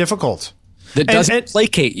very difficult. That doesn't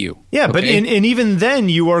placate you. Yeah, okay? But and even then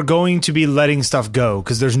you are going to be letting stuff go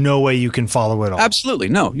because there's no way you can follow it all. Absolutely.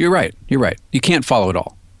 No, you're right. You're right. You can't follow it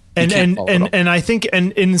all. And I think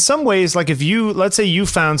and in some ways, like if you, let's say you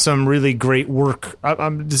found some really great work,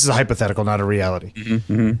 this is a hypothetical, not a reality.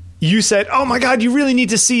 Mm-hmm, mm-hmm. You said, oh my God, you really need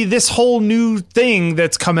to see this whole new thing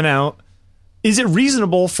that's coming out. Is it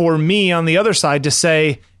reasonable for me on the other side to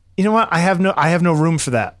say, you know what, I have no room for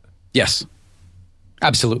that? Yes,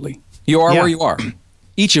 absolutely. You are where you are.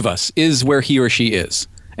 Each of us is where he or she is.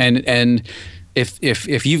 And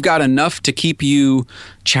if you've got enough to keep you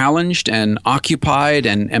challenged and occupied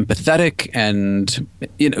and empathetic and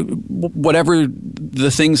whatever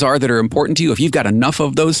the things are that are important to you, if you've got enough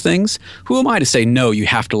of those things, who am I to say no, you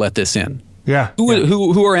have to let this in? Yeah.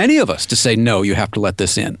 Who are any of us to say no, you have to let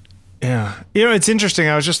this in? Yeah. It's interesting.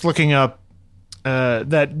 I was just looking up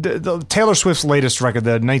Taylor Swift's latest record,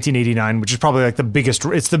 the 1989, which is probably like the biggest.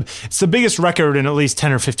 It's the biggest record in at least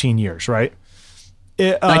 10 or 15 years, right?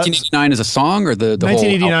 1989 is a song, or the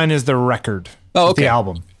 1989 is the record. Oh, okay. The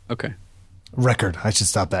album. Okay. Record. I should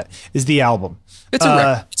stop that. Is the album. It's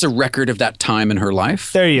a record of that time in her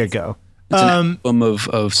life. There you go. It's an album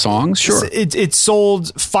of songs. Sure. It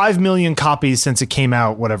sold 5 million copies since it came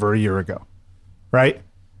out, whatever, a year ago, right?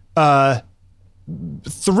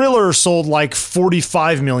 Thriller sold like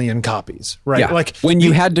 45 million copies, right? Yeah. Like when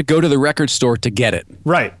you had to go to the record store to get it,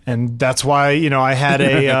 right? And that's why I had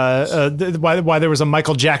why there was a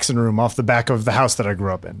Michael Jackson room off the back of the house that I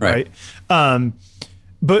grew up in, right?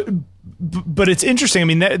 But it's interesting. I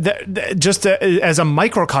mean, that just as a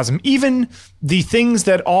microcosm, even the things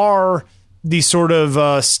that are the sort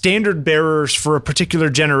of standard bearers for a particular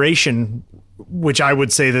generation, which I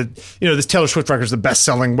would say that, this Taylor Swift record is the best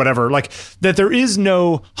selling, whatever, like that there is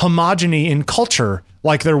no homogeny in culture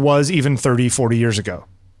like there was even 30, 40 years ago.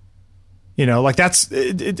 Like that's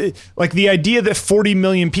like the idea that 40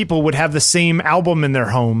 million people would have the same album in their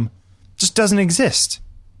home just doesn't exist,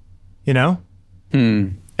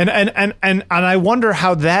 And I wonder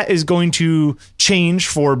how that is going to change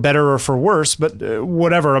for better or for worse, but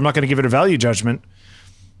whatever, I'm not going to give it a value judgment,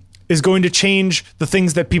 is going to change the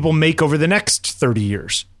things that people make over the next 30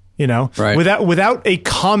 years, right. Without a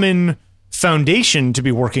common foundation to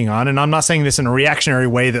be working on. And I'm not saying this in a reactionary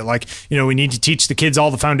way that like, we need to teach the kids all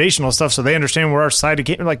the foundational stuff so they understand where our society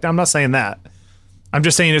came. Like, I'm not saying that. I'm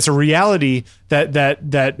just saying it's a reality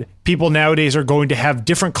that people nowadays are going to have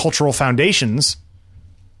different cultural foundations.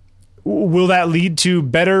 Will that lead to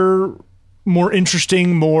better, more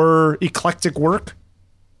interesting, more eclectic work?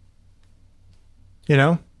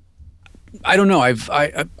 I don't know. I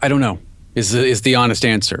don't know is the honest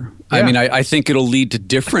answer. Yeah. I mean, I think it'll lead to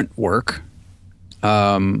different work.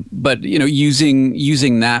 But using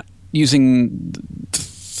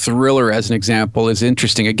Thriller as an example is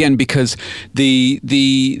interesting again, because the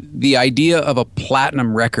idea of a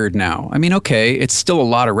platinum record now, I mean, okay, it's still a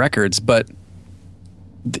lot of records, but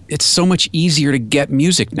it's so much easier to get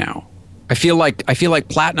music now. I feel like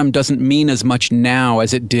platinum doesn't mean as much now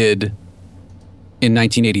as it did in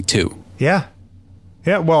 1982. Yeah.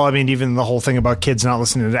 Yeah. Well, I mean, even the whole thing about kids not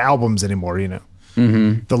listening to albums anymore,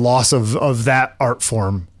 Mm-hmm. The loss of that art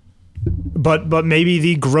form, but maybe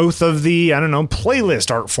the growth of the, I don't know,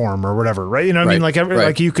 playlist art form or whatever. Right. I mean,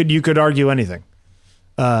 like you could argue anything.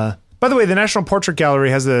 By the way, the National Portrait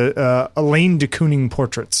Gallery has Elaine de Kooning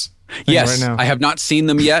portraits. Yes, right now. I have not seen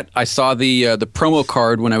them yet. I saw the promo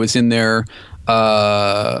card when I was in there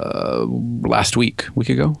last week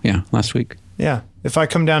ago. Yeah, last week. Yeah, if I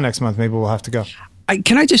come down next month, maybe we'll have to go.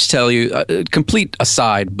 Can I just tell you, complete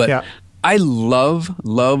aside, but yeah. I love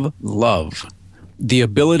the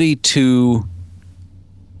ability to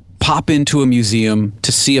pop into a museum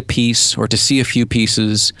to see a piece or to see a few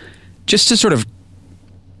pieces, just to sort of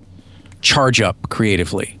charge up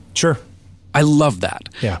creatively. Sure. I love that.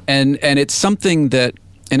 Yeah. And it's something that,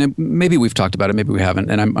 and maybe we've talked about it, maybe we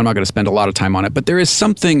haven't, and I'm not going to spend a lot of time on it, but there is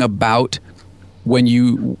something about when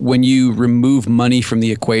you remove money from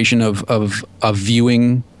the equation of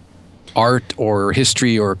viewing art or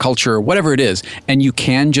history or culture or whatever it is, and you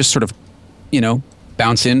can just sort of,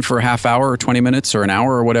 bounce in for a half hour or 20 minutes or an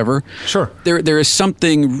hour or whatever. Sure. There is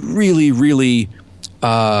something really, really,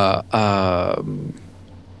 I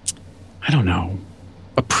don't know,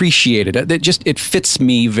 appreciated. It fits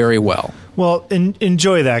me very well. Well,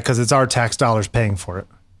 enjoy that, because it's our tax dollars paying for it.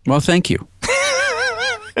 Well, thank you.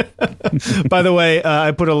 By the way,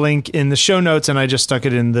 I put a link in the show notes, and I just stuck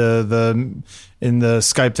it in the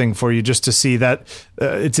Skype thing for you, just to see that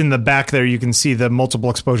it's in the back there. You can see the multiple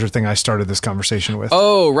exposure thing I started this conversation with.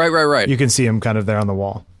 Oh, right. You can see him kind of there on the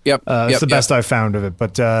wall. Yep. It's the best I've found of it,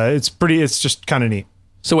 but it's just kind of neat.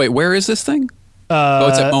 So wait, where is this thing?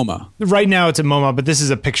 It's at MoMA. Right now it's at MoMA, but this is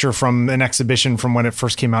a picture from an exhibition from when it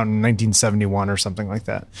first came out in 1971 or something like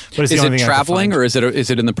that. But it's is it traveling, or is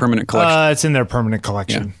it in the permanent collection? It's in their permanent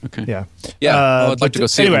collection. Yeah. Okay. Yeah. Yeah. I'd like to go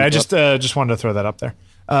see it. Anyway, I just wanted to throw that up there.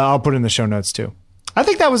 I'll put it in the show notes too. I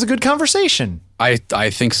think that was a good conversation. I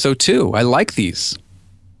think so too. I like these.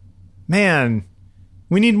 Man,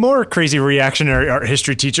 we need more crazy reactionary art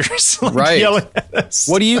history teachers yelling at us.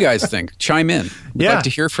 What do you guys think? Chime in. We'd like to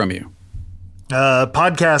hear from you.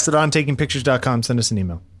 Podcast at ontakingpictures.com. Send us an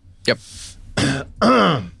email. Yep.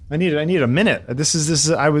 I need a minute.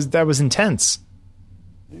 That was intense.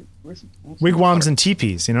 Wigwams and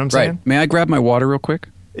teepees. You know what I'm saying? Right. May I grab my water real quick?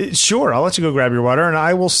 Sure. I'll let you go grab your water, and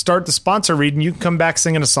I will start the sponsor read, and you can come back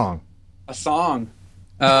singing a song. A song.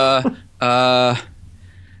 Oh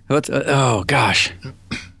gosh.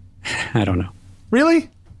 I don't know. Really?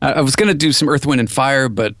 I was going to do some Earth, Wind, and Fire,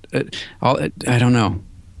 but I don't know.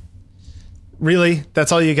 Really?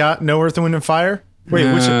 That's all you got? No Earth, Wind, and Fire?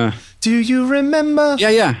 Wait, which? Do you remember?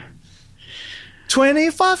 Yeah.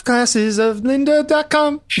 25 classes of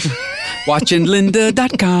lynda.com. Watching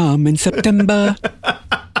lynda.com in September.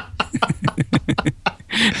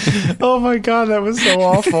 Oh my God, that was so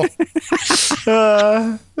awful.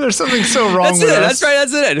 There's something so wrong with us. That's right.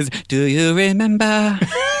 That's it. It's, do you remember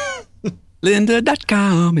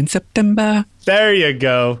lynda.com in September? There you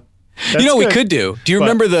go. That's what we good. could do? Do you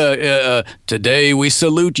remember the Today We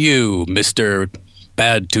Salute You, Mr.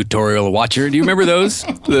 Bad Tutorial Watcher? Do you remember those?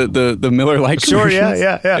 the Miller Lite Sure, commercials?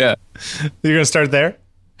 yeah. You're going to start there?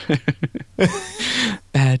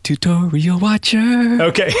 Bad Tutorial Watcher.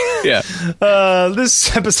 Okay. Yeah.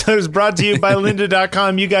 This episode is brought to you by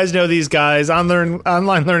lynda.com. You guys know these guys.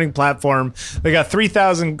 Online learning platform. They got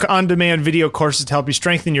 3,000 on-demand video courses to help you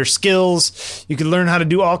strengthen your skills. You can learn how to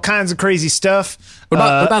do all kinds of crazy stuff. What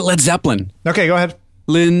about Led Zeppelin? Okay, go ahead.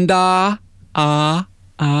 Linda,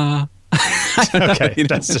 Okay,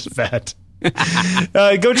 that's just bad.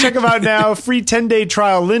 Go check them out now. Free 10-day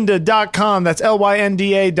trial, lynda.com. That's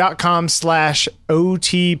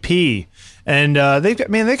lynda.com/OTP. And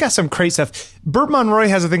they got some great stuff. Burt Monroy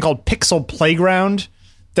has a thing called Pixel Playground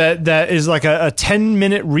that is like a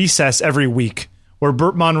 10-minute recess every week where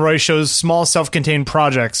Burt Monroy shows small self-contained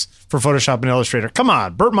projects for Photoshop and Illustrator. Come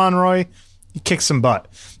on, Burt Monroy, he kicks some butt.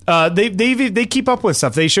 They keep up with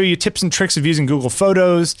stuff. They show you tips and tricks of using Google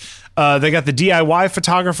Photos. They got the DIY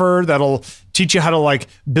photographer that'll teach you how to like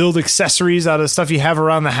build accessories out of stuff you have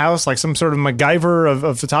around the house, like some sort of MacGyver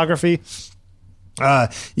of photography.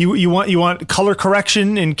 You want color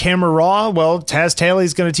correction in Camera Raw? Well, Taz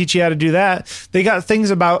Taylor's going to teach you how to do that. They got things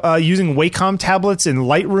about using Wacom tablets in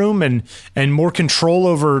Lightroom and more control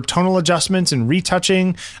over tonal adjustments and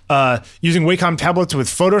retouching. Using Wacom tablets with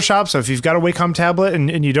Photoshop. So if you've got a Wacom tablet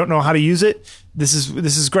and you don't know how to use it, this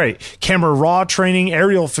is great. Camera Raw training,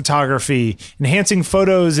 aerial photography, enhancing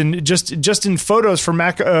photos, and just in Photos for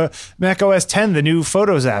Mac OS 10, the new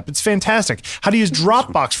Photos app. It's fantastic. How to use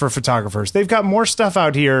Dropbox for photographers. They've got more stuff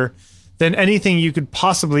out here than anything you could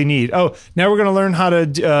possibly need. Oh, now we're going to learn how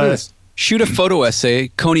to shoot a photo essay,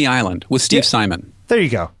 Coney Island, with Steve Simon. There you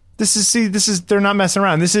go. This is they're not messing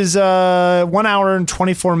around. This is 1 hour and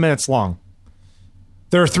 24 minutes long.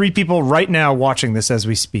 There are 3 people right now watching this as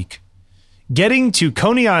we speak. Getting to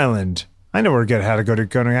Coney Island. I know how to go to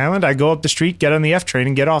Coney Island. I go up the street, get on the F train,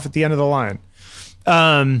 and get off at the end of the line.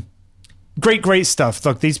 Great stuff.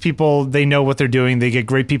 Look, these people, they know what they're doing. They get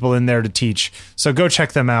great people in there to teach. So go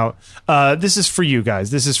check them out. This is for you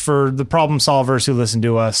guys. This is for the problem solvers who listen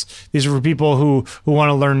to us. These are for people who want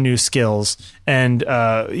to learn new skills. And,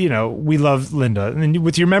 we love Lynda. And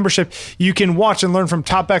with your membership, you can watch and learn from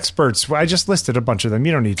top experts. I just listed a bunch of them.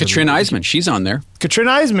 You don't need to. Katrin Eisman, she's on there. Katrin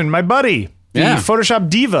Eisman, my buddy. The Photoshop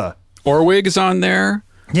diva. Orwig is on there.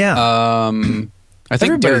 Yeah. I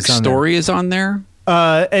think Derek Story is on there.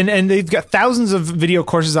 And they've got thousands of video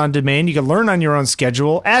courses on demand. You can learn on your own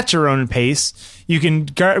schedule at your own pace. You can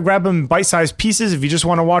grab them in bite-sized pieces. If you just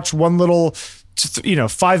want to watch one little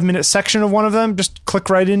 5-minute section of one of them, just click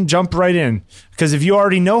right in, jump right in. Because if you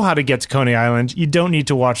already know how to get to Coney Island, you don't need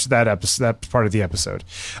to watch that part of the episode.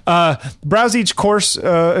 Browse each course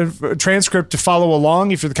transcript to follow along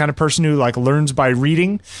if you're the kind of person who learns by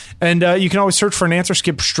reading. And you can always search for an answer,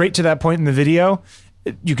 skip straight to that point in the video.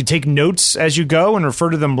 You can take notes as you go and refer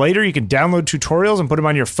to them later. You can download tutorials and put them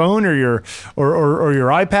on your phone or your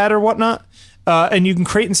iPad or whatnot. And you can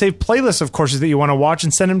create and save playlists of courses that you want to watch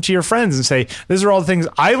and send them to your friends and say, these are all the things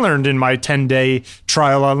I learned in my 10-day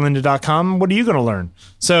trial on lynda.com. What are you going to learn?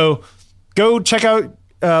 So go check out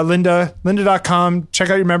lynda.com. Check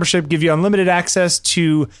out your membership, give you unlimited access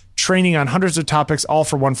to training on hundreds of topics, all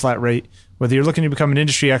for one flat rate. Whether you're looking to become an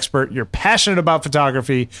industry expert, you're passionate about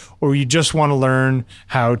photography, or you just want to learn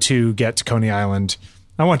how to get to Coney Island,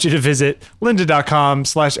 I want you to visit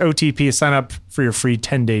lynda.com/OTP to sign up for your free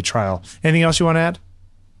 10-day trial. Anything else you want to add?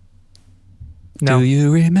 No. Do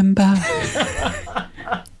you remember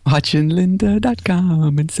watching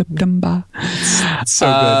lynda.com in September? So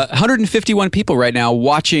good. 151 people right now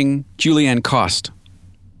watching Julianne Cost.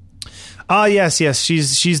 Yes.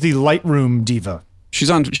 She's the Lightroom diva. She's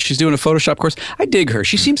doing a Photoshop course. I dig her.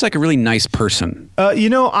 She seems like a really nice person.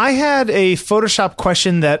 I had a Photoshop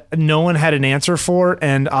question that no one had an answer for,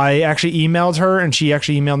 and I actually emailed her, and she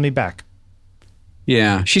actually emailed me back.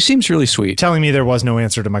 Yeah, she seems really sweet. Telling me there was no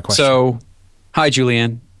answer to my question. So, hi,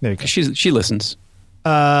 Julianne. There you go. She listens.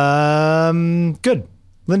 Good.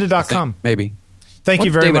 Lynda.com. Maybe. Thank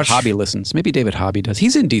you very David much. Hobby listens. Maybe David Hobby does.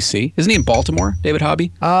 He's in D.C. Isn't he in Baltimore, David Hobby?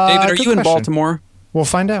 David, are good you in question. Baltimore? We'll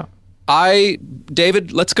find out.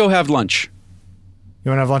 David, let's go have lunch. You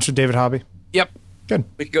want to have lunch with David Hobby? Yep. Good.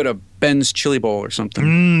 We could go to Ben's Chili Bowl or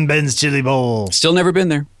something. Ben's Chili Bowl. Still never been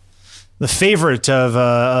there. The favorite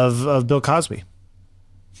of Bill Cosby.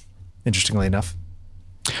 Interestingly enough.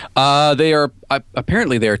 They are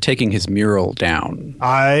apparently they are taking his mural down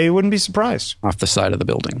I wouldn't be surprised. off the side of the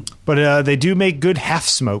building. But they do make good half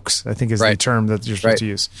smokes, I think is the Right. term that you're supposed to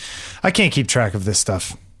use. I can't keep track of this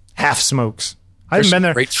stuff. Half smokes. I haven't been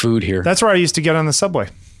there. Great food here. That's where I used to get on the subway.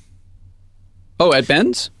 Oh, at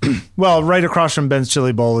Ben's? Well, right across from Ben's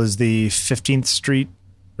Chili Bowl is the 15th Street,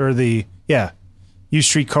 or U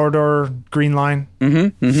Street corridor, Green Line.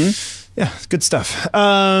 Yeah, good stuff.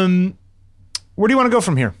 Where do you want to go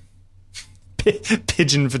from here?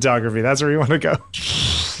 Pigeon photography. That's where you want to go.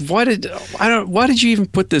 Why did you even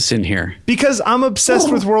put this in here? Because I'm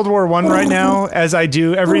obsessed with World War I right now, as I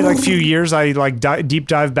do every few years. I deep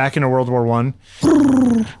dive back into World War I.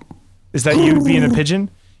 Is that you being a pigeon?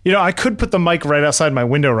 You know, I could put the mic right outside my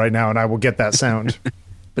window right now, and I will get that sound.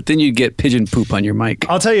 But then you'd get pigeon poop on your mic.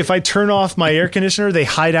 I'll tell you, if I turn off my air conditioner, they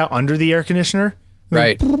hide out under the air conditioner.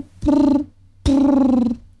 Right.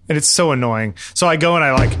 And it's so annoying. So I go and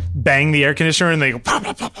I bang the air conditioner, and they go. Pop,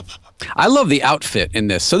 pop, pop, pop. I love the outfit in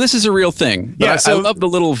this. So this is a real thing. But Yeah, I love the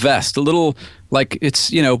little vest. The little,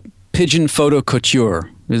 it's, pigeon photo couture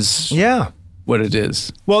is Yeah. what it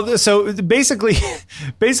is. Well, so basically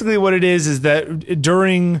what it is that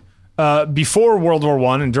during before World War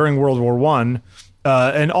I and during World War I,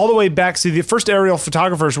 and all the way back, see, the first aerial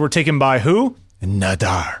photographers were taken by who?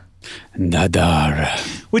 Nadar.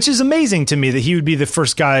 Which is amazing to me that he would be the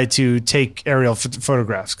first guy to take aerial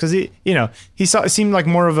photographs because he seemed like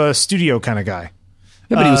more of a studio kind of guy.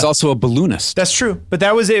 Yeah, but he was also a balloonist. That's true, but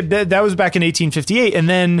that was it. That was back in 1858, and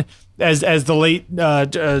then as the late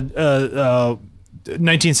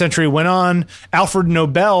 19th century went on, Alfred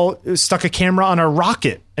Nobel stuck a camera on a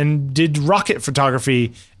rocket and did rocket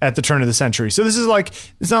photography at the turn of the century. So this is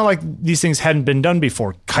it's not like these things hadn't been done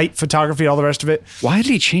before. Kite photography, all the rest of it. Why did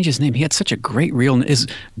he change his name? He had such a great real name. Is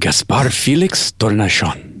Gaspar Felix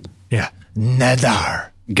Tornachon. Yeah, Nadar.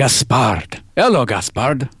 Gaspard. Hello,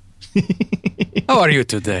 Gaspard. How are you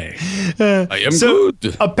today? I am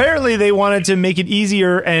good. Apparently they wanted to make it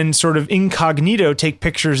easier and sort of incognito take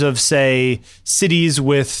pictures of, say, cities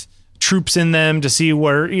with troops in them to see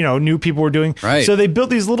where, new people were doing. Right. So they built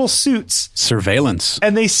these little suits. Surveillance.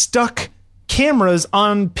 And they stuck cameras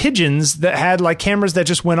on pigeons that had cameras that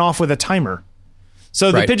just went off with a timer.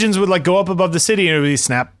 So the pigeons would go up above the city and it would be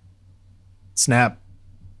snap, snap,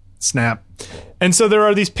 snap. And so there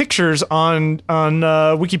are these pictures on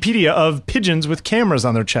Wikipedia of pigeons with cameras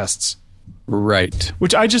on their chests. Right.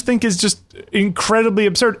 Which I just think is just incredibly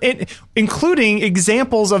absurd, including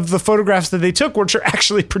examples of the photographs that they took, which are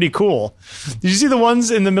actually pretty cool. Did you see the ones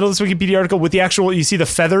in the middle of this Wikipedia article with the actual, you see the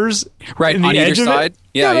feathers right in the on edge either of side? It?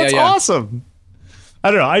 Yeah, that's yeah. awesome. I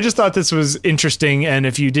don't know. I just thought this was interesting, and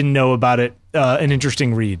if you didn't know about it, an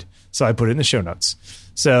interesting read. So I put it in the show notes.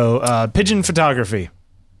 So pigeon photography.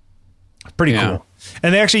 Pretty cool.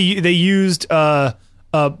 And they used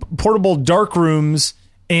portable dark rooms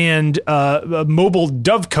and mobile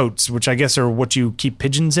dovecotes, which I guess are what you keep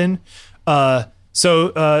pigeons in.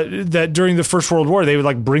 So that during the First World War, they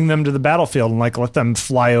would bring them to the battlefield and let them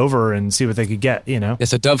fly over and see what they could get.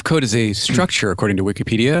 Yes, a dovecote is a structure, according to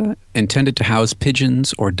Wikipedia, intended to house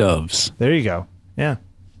pigeons or doves. There you go. Yeah.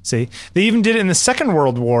 See, they even did it in the Second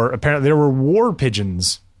World War. Apparently, there were war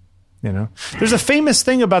pigeons. There's a famous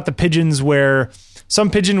thing about the pigeons where some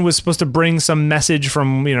pigeon was supposed to bring some message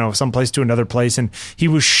from, some place to another place, and he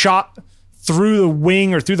was shot through the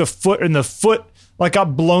wing or through the foot, and the foot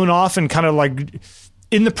got blown off, and kind of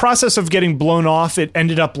in the process of getting blown off, it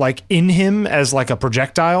ended up in him as a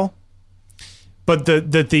projectile. But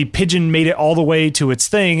the pigeon made it all the way to its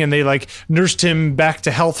thing, and they nursed him back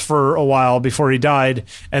to health for a while before he died.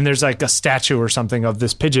 And there's a statue or something of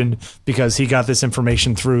this pigeon because he got this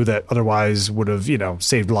information through that otherwise would have,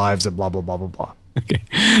 saved lives and blah, blah, blah, blah, blah. Okay.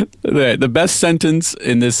 The best sentence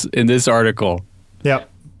in this article. Yeah.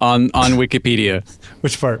 On Wikipedia.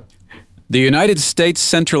 Which part? The United States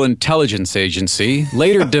Central Intelligence Agency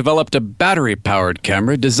later developed a battery-powered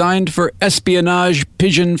camera designed for espionage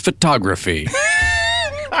pigeon photography.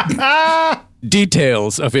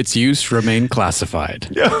 Details of its use remain classified.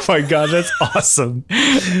 Oh my God, that's awesome.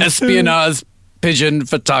 Espionage pigeon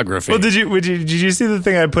photography. Well, did you see the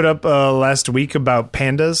thing I put up last week about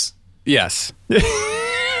pandas? Yes.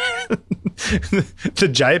 The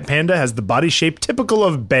giant panda has the body shape typical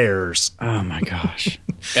of bears. Oh my gosh.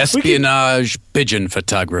 Espionage pigeon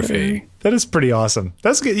photography. That is pretty awesome.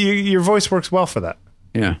 That's good. Your voice works well for that.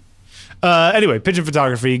 Yeah. Anyway, pigeon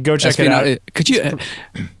photography. Go check it out. Could you?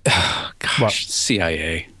 Gosh, what?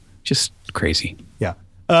 CIA, just crazy. Yeah.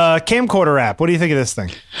 Camcorder app. What do you think of this thing?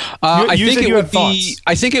 I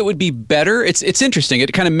think it would be better. It's interesting.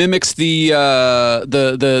 It kind of mimics the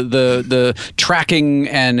tracking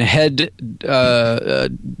and head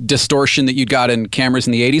distortion that you got in cameras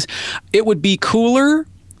in the 80s. It would be cooler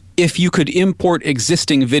if you could import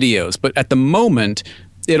existing videos, but at the moment,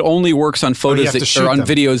 it only works on photos that are on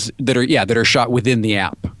videos that are shot within the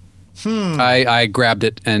app. I grabbed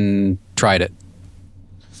it and tried it.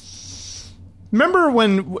 Remember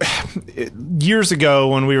when years ago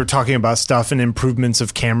when we were talking about stuff and improvements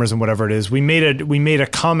of cameras and whatever it is, we made a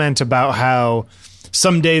comment about how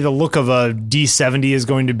someday the look of a D70 is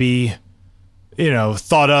going to be,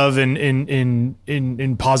 thought of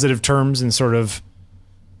in positive terms and sort of,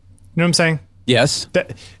 you know what I'm saying? Yes.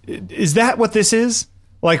 Is that what this is?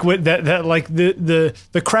 Like what that like the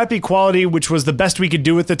crappy quality, which was the best we could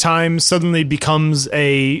do at the time, suddenly becomes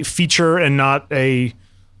a feature and not a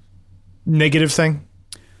negative thing?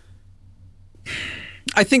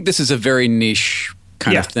 I think this is a very niche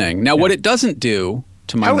kind of thing. Now, what it doesn't do,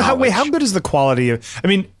 to my knowledge... How good is the quality of... I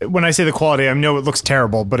mean, when I say the quality, I know it looks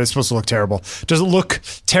terrible, but it's supposed to look terrible. Does it look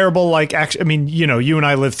terrible like... I mean, you and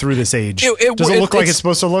I lived through this age. Does it look like it's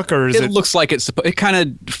supposed to look, or is it... It looks like it kind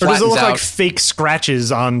of flattens out. Or does it look like fake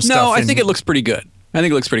scratches on stuff? No, I think it looks pretty good.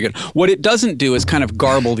 What it doesn't do is kind of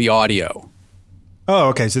garble the audio. Oh,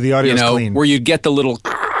 okay. So the audio is clean. Where you get the little...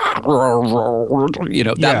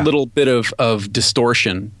 that little bit of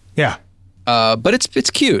distortion. Yeah. But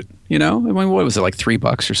it's cute, I mean, what was it, like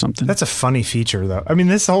 $3 or something? That's a funny feature, though. I mean,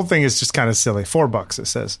 this whole thing is just kind of silly. $4, it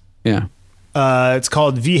says. Yeah. It's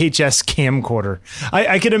called VHS camcorder.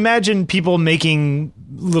 I could imagine people making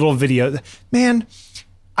little videos. Man,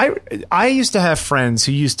 I used to have friends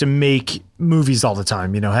who used to make movies all the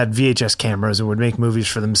time, had VHS cameras and would make movies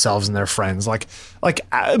for themselves and their friends, like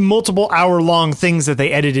multiple hour-long things that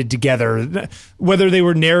they edited together, whether they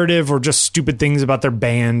were narrative or just stupid things about their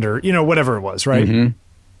band or, whatever it was, right? Mm-hmm.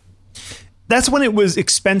 That's when it was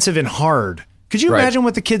expensive and hard. Could you imagine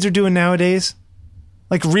what the kids are doing nowadays?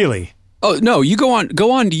 Like, really? Oh no! You go on to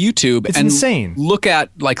YouTube and insane. Look at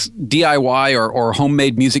like DIY or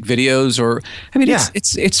homemade music videos, or I mean,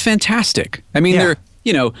 it's fantastic. I mean,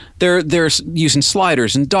 they're using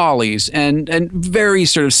sliders and dollies and very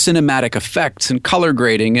sort of cinematic effects and color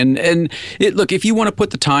grading and look, if you want to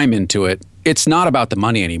put the time into it, it's not about the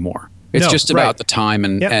money anymore. It's just about the time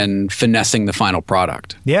and finessing the final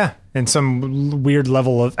product. Yeah, and some weird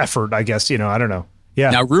level of effort, I guess. I don't know. Yeah.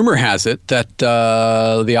 Now, rumor has it that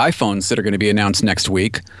the iPhones that are going to be announced next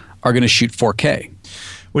week are going to shoot 4K.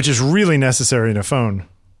 Which is really necessary in a phone.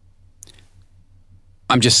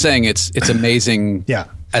 I'm just saying it's amazing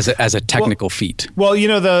as a technical feat. Well,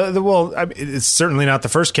 it's certainly not the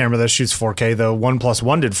first camera that shoots 4K. The OnePlus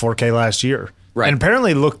One did 4K last year. Right. And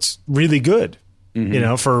apparently looked really good,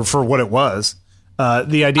 for what it was.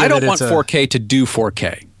 The idea I don't want 4K to do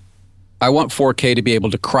 4K. I want 4K to be able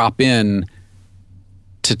to crop in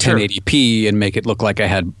to 1080p and make it look like I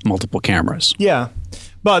had multiple cameras. Yeah.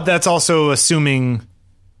 But that's also assuming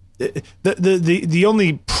the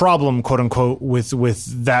only problem, quote unquote,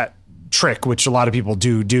 with that trick, which a lot of people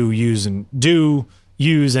use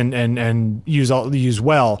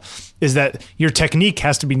well, is that your technique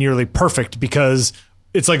has to be nearly perfect because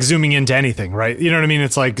it's like zooming into anything, right? You know what I mean?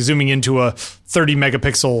 It's like zooming into a 30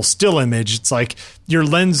 megapixel still image. It's like your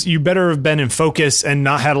lens, you better have been in focus and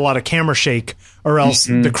not had a lot of camera shake, or else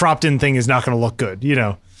the cropped in thing is not going to look good.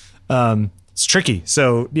 It's tricky.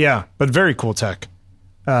 So yeah, but very cool tech.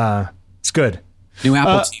 It's good. New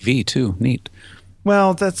Apple TV too. Neat.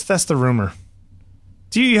 Well, that's the rumor.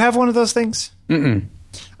 Do you have one of those things? Mm-mm.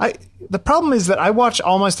 The problem is that I watch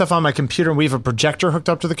all my stuff on my computer and we have a projector hooked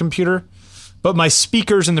up to the computer. But my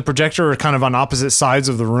speakers and the projector are kind of on opposite sides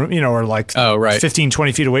of the room, or like 15,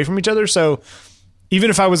 20 feet away from each other. So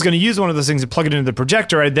even if I was going to use one of those things and plug it into the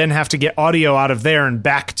projector, I'd then have to get audio out of there and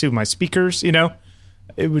back to my speakers, It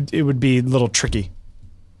would be a little tricky.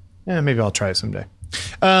 Yeah, maybe I'll try it someday. You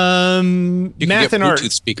can math get and art.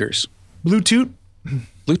 Bluetooth speakers.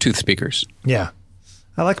 Bluetooth speakers. Yeah.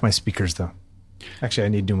 I like my speakers, though. Actually, I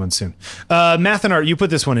need new ones soon. Math and art, you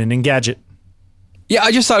put this one in Engadget. Yeah,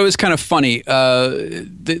 I just thought it was kind of funny. It's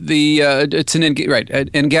an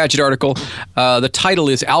Engadget article. The title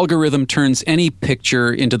is "Algorithm Turns Any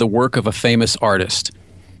Picture into the Work of a Famous Artist,"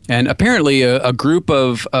 and apparently a group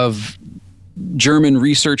of German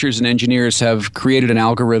researchers and engineers have created an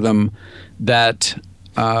algorithm that,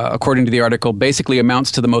 according to the article, basically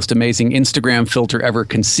amounts to the most amazing Instagram filter ever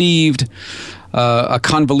conceived, a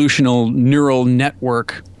convolutional neural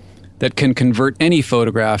network that can convert any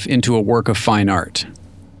photograph into a work of fine art.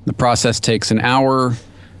 The process takes an hour.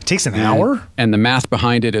 It takes an hour? And the math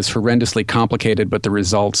behind it is horrendously complicated, but the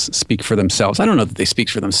results speak for themselves. I don't know that they speak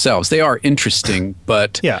for themselves. They are interesting,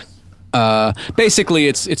 but yeah. Basically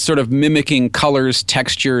it's sort of mimicking colors,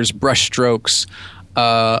 textures, brush strokes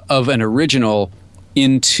of an original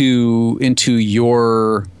into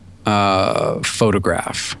your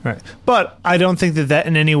photograph. Right. But I don't think that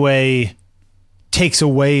in any way takes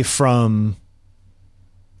away from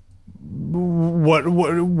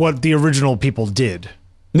what the original people did.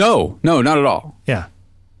 No, not at all. Yeah.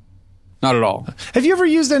 Not at all. Have you ever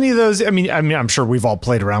used any of those? I mean, I'm sure we've all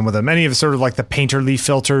played around with them. Any of sort of like the Painterly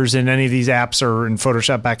filters in any of these apps or in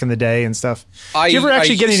Photoshop back in the day and stuff? Did you ever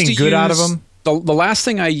actually get anything good out of them? The last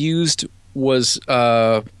thing I used was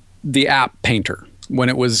the app Painter.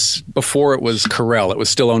 Before it was Corel. It was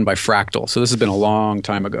still owned by Fractal. So this has been a long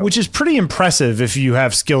time ago. Which is pretty impressive if you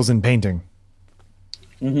have skills in painting.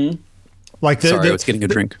 Mm-hmm. Like Sorry, I was getting a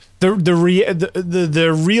drink.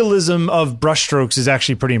 The realism of brushstrokes is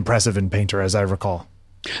actually pretty impressive in Painter, as I recall.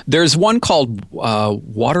 There's one called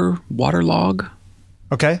Waterlog.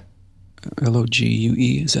 Okay.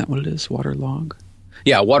 LOGUE, is that what it is? Waterlog?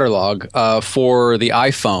 Yeah, Waterlog for the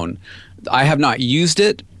iPhone. I have not used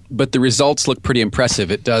it, but the results look pretty impressive.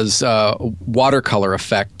 It does watercolor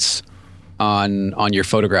effects on your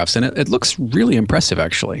photographs, and it looks really impressive,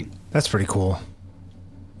 actually. That's pretty cool.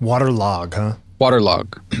 Waterlog, huh?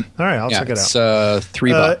 Waterlog. All right, I'll check it out. It's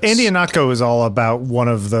 $3. Andy Ihnatko is all about one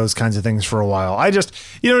of those kinds of things for a while. I just,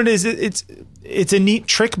 it is. It's a neat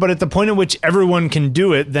trick, but at the point at which everyone can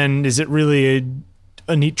do it, then is it really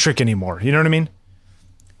a neat trick anymore? You know what I mean?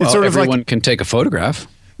 It's sort of everyone can take a photograph.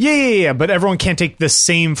 Yeah. But everyone can't take the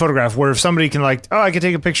same photograph. Where if somebody can I could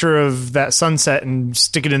take a picture of that sunset and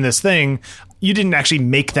stick it in this thing. You didn't actually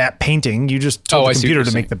make that painting. You just told the computer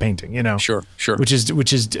to make the painting. You know, sure. Which is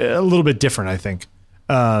a little bit different, I think.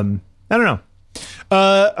 I don't know.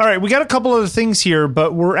 All right, we got a couple other things here,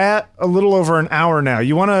 but we're at a little over an hour now.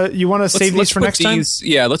 You wanna save these for next time?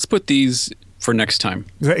 Yeah, let's put these for next time.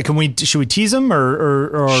 Should we tease them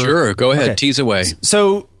or sure? Go ahead, okay. Tease away.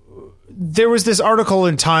 So there was this article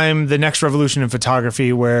in Time, The Next Revolution in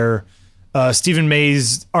Photography, where Stephen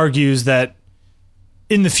Mays argues that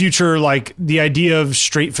in the future, like the idea of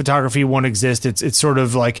straight photography won't exist. It's sort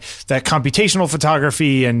of like that computational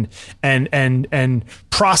photography and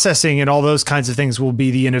processing and all those kinds of things will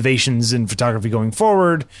be the innovations in photography going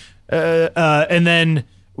forward. And then,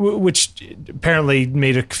 which apparently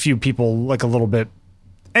made a few people like a little bit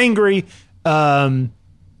angry.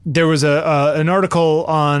 There was an article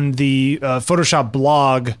on the Photoshop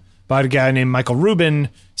blog by a guy named Michael Rubin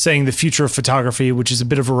saying the future of photography, which is a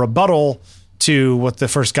bit of a rebuttal to what the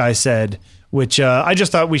first guy said, which I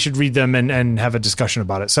just thought we should read them and have a discussion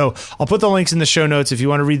about it. So I'll put the links in the show notes if you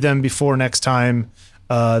want to read them before next time.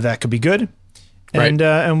 That could be good, and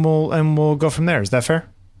right. and we'll go from there. Is that fair?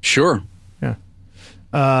 Sure. Yeah.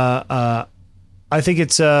 I think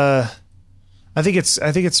it's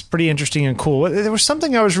pretty interesting and cool. There was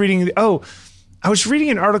something I was reading. I was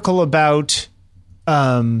reading an article about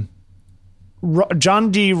John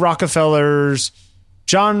D. Rockefeller's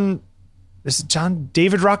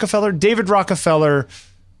David Rockefeller? David Rockefeller,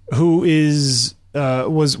 who was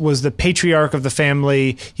the patriarch of the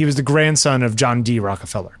family. He was the grandson of John D.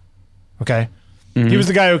 Rockefeller. Okay. Mm-hmm. He was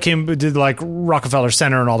the guy who did like Rockefeller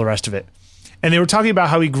Center and all the rest of it. And they were talking about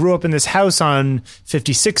how he grew up in this house on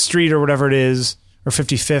 56th Street or whatever it is, or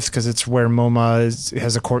 55th, because it's where MoMA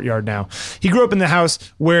has a courtyard now. He grew up in the house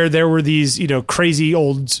where there were these, crazy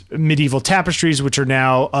old medieval tapestries, which are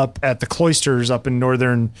now up at the Cloisters up in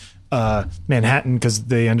northern Manhattan, because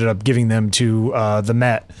they ended up giving them to the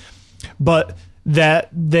Met. But that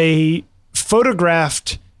they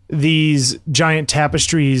photographed these giant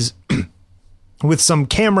tapestries with some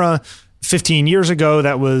camera 15 years ago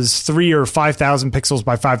that was 3,000 or 5,000 pixels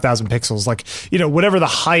by 5,000 pixels, like, whatever the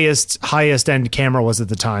highest end camera was at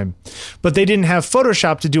the time. But they didn't have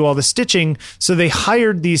Photoshop to do all the stitching, so they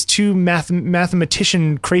hired these two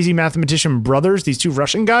crazy mathematician brothers, these two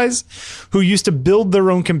Russian guys, who used to build their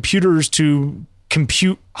own computers to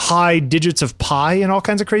compute high digits of pi and all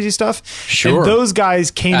kinds of crazy stuff. Sure. And those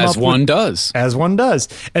guys came up as one does.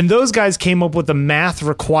 And those guys came up with the math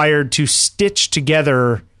required to stitch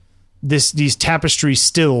together these tapestry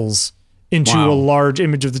stills into a large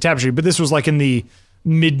image of the tapestry. But this was like in the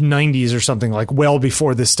mid 90s or something, like well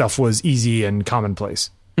before this stuff was easy and commonplace.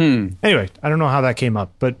 Anyway, I don't know how that came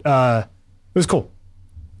up, but it was cool.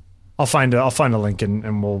 I'll find a link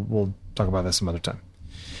and we'll talk about this some other time.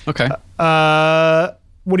 Okay.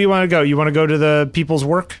 What do you want to go? You want to go to the People's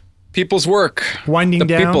Work? People's Work. Winding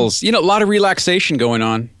down. People's. A lot of relaxation going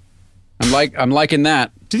on. I'm liking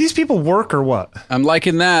that. Do these people work or what? I'm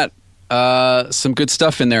liking that. Some good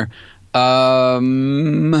stuff in there.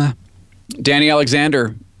 Danny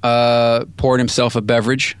Alexander poured himself a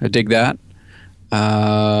beverage. I dig that.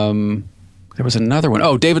 There was another one.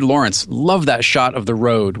 Oh, David Lawrence. Love that shot of the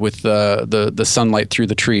road with the sunlight through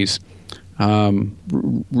the trees.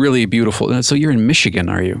 Really beautiful. So you're in Michigan,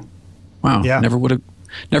 are you? Wow. Yeah. Never would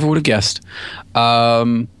have guessed.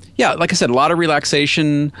 Yeah, like I said, a lot of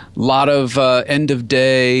relaxation, a lot of end of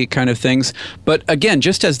day kind of things. But again,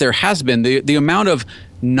 just as there has been, the amount of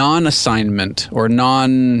non-assignment or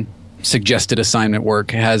non-suggested assignment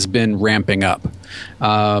work has been ramping up.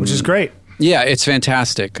 Which is great. Yeah, it's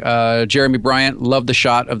fantastic. Jeremy Bryant, loved the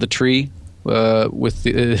shot of the tree with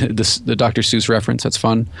the Dr. Seuss reference. That's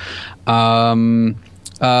fun.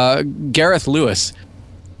 Gareth Lewis,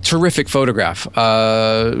 terrific photograph.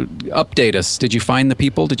 Update us. Did you find the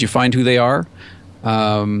people? Did you find who they are?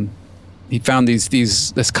 He found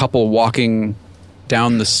this couple walking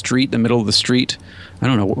down the street, the middle of the street. I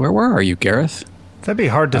don't know. Where are you, Gareth? That'd be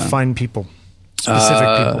hard to find people. Specific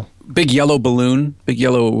people. Big yellow balloon, big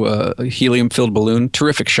yellow helium-filled balloon.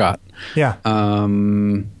 Terrific shot. Yeah.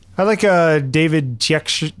 I like David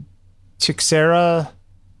Teixeira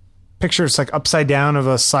picture. It's like upside down of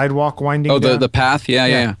a sidewalk winding down. The path?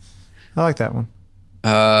 Yeah. I like that one.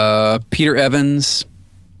 Peter Evans.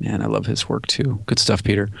 Man, I love his work too. Good stuff,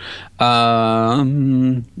 Peter.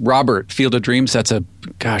 Robert, Field of Dreams.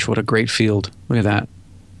 Gosh, what a great field. Look at that.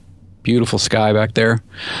 Beautiful sky back there.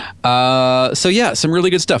 So yeah, some really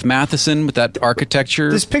good stuff. Matheson with that architecture.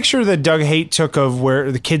 This picture that Doug Haight took of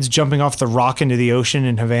where the kids jumping off the rock into the ocean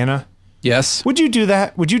in Havana. Yes. Would you do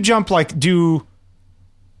that? Would you jump that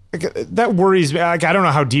worries me. I don't know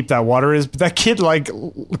how deep that water is, but that kid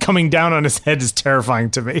coming down on his head is terrifying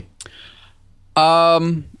to me.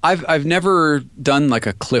 I've never done like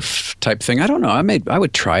a cliff type thing. I don't know. I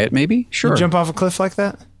would try it maybe. Sure. You jump off a cliff like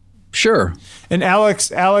that? Sure. And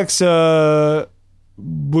Alex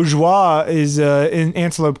Bourgeois is in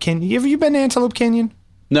Antelope Canyon. Have you been to Antelope Canyon?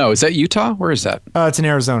 No. Is that Utah? Where is that? It's in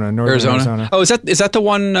Arizona, northern Arizona. Oh, is that the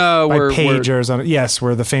one by Page, Arizona? Yes,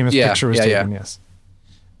 where the famous picture was taken. Yes.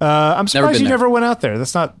 I'm surprised you never went out there.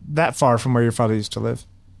 That's not that far from where your father used to live.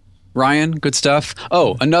 Ryan, good stuff.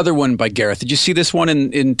 Oh, another one by Gareth. Did you see this one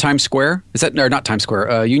in Times Square? Is that not Times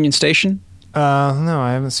Square? Union Station? No,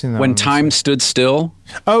 I haven't seen that. When Time Stood Still.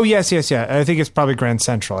 Oh, yes. I think it's probably Grand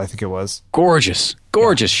Central. I think it was. Gorgeous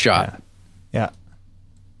shot.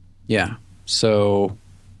 Yeah. So,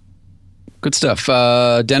 good stuff.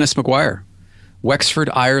 Dennis McGuire, Wexford,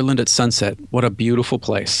 Ireland at sunset. What a beautiful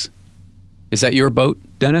place. Is that your boat,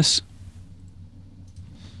 Dennis?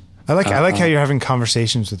 I like how you're having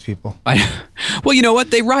conversations with people. Well, you know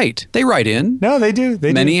what? They write in. No, they do.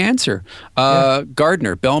 Many answer.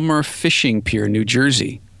 Gardner, Belmar Fishing Pier, New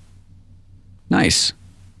Jersey. Nice.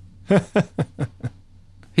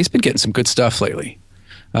 He's been getting some good stuff lately.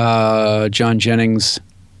 John Jennings.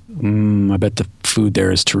 I bet the food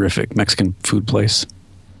there is terrific. Mexican food place.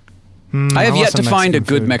 I have yet to find a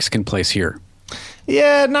good Mexican place here.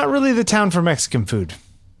 Yeah, not really the town for Mexican food.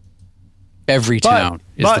 Every town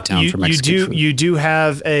is the town for Mexican food. You do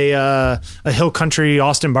have a Hill Country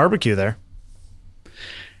Austin barbecue there.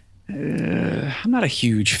 I'm not a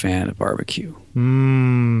huge fan of barbecue.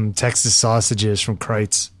 Texas sausages from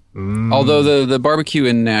Kreitz. Although the barbecue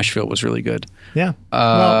in Nashville was really good. Yeah.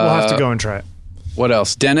 Well, we'll have to go and try it. What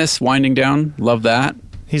else? Dennis, Winding Down. Love that.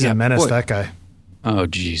 He's a menace, that guy. Oh,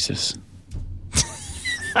 Jesus.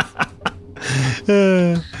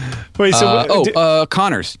 Wait, so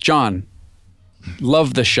Connors, John.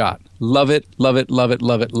 Love the shot. Love it. Which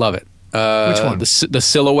one? The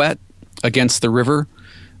silhouette against the river.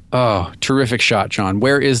 Oh, terrific shot, John.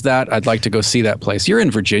 Where is that? I'd like to go see that place. You're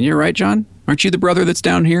in Virginia, right, John? Aren't you the brother that's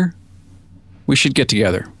down here? We should get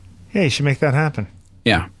together. Yeah, you should make that happen.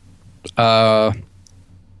 Yeah. All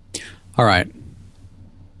right.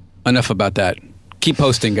 Enough about that. Keep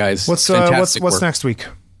posting, guys. What's next week?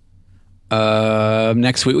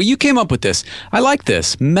 Next week. Well, you came up with this. I like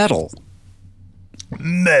this. Metal.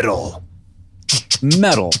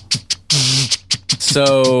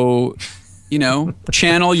 So,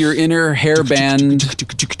 channel your inner hair band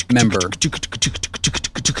member.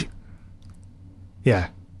 Yeah.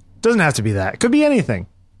 Doesn't have to be that. Could be anything.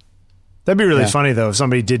 That'd be really funny, though, if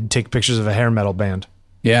somebody did take pictures of a hair metal band.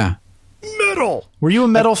 Yeah. metal. Were you a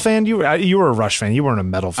metal fan? You were a Rush fan. You weren't a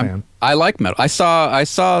metal fan. I like metal. I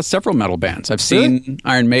saw several metal bands. I've seen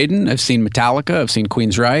Iron Maiden. I've seen Metallica. I've seen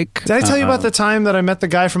Queensryche. Did I tell you about the time that I met the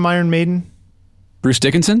guy from Iron Maiden? Bruce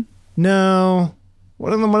Dickinson? No.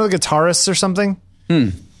 One of the guitarists or something?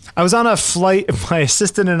 I was on a flight. My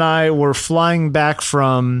assistant and I were flying back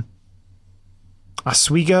from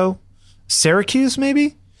Oswego, Syracuse,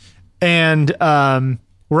 maybe? And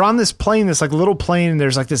we're on this plane, this like little plane, and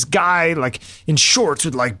there's like this guy like in shorts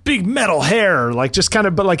with like big metal hair, like just kind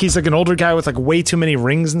of, but like he's like an older guy with like way too many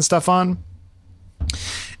rings and stuff on.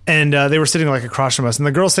 And they were sitting like across from us, and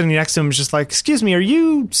the girl sitting next to him was just like, "Excuse me, are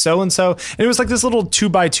you so and so?" And it was like this little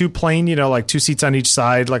 2x2 plane, you know, like 2 seats on each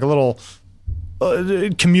side, like a little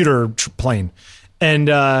commuter plane. And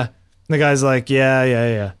the guy's like,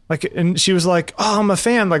 yeah. Like, and she was like, "Oh, I'm a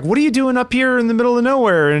fan. Like, what are you doing up here in the middle of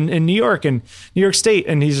nowhere in New York and New York State?"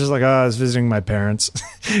 And he's just like, "Oh, I was visiting my parents."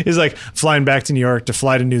 He's like flying back to New York to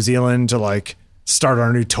fly to New Zealand to like start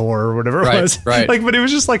our new tour or whatever it was. Right. Like, but it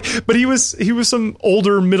was just like, but he was some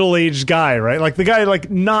older middle-aged guy, right? Like the guy, like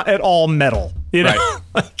not at all metal, you know?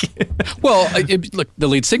 Right. Well, look, the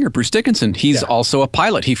lead singer, Bruce Dickinson, he's also a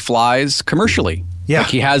pilot. He flies commercially. Yeah. Like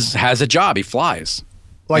he has a job. He flies.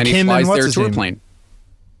 Like and he him flies and what's their his tour name? plane.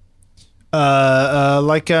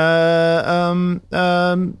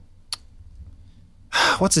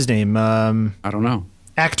 What's his name? I don't know.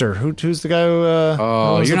 Actor. Who's the guy who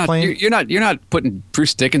owns the plane? You're not putting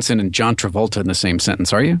Bruce Dickinson and John Travolta in the same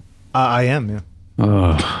sentence, are you? I am,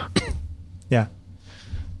 yeah. Yeah.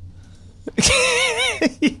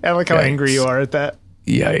 I like how angry you are at that.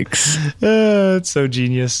 Yikes. It's so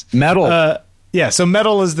genius. Metal. Yeah, so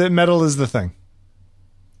metal is the thing.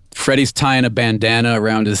 Freddie's tying a bandana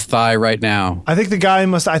around his thigh right now. I think the guy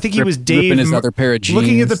I think he was Dave. Ripping his other pair of jeans.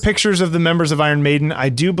 Looking at the pictures of the members of Iron Maiden, I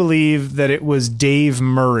do believe that it was Dave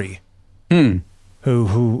Murray. Who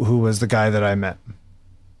was the guy that I met.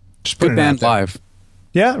 Just good band live.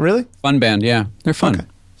 Yeah, really? Fun band, yeah. They're fun. Okay.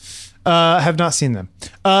 Have not seen them.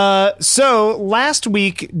 So last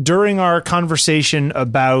week during our conversation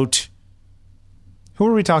about who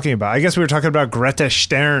were we talking about? I guess we were talking about Greta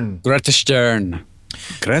Stern. Greta Stern.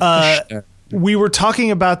 We were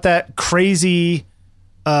talking about that crazy,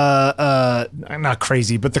 not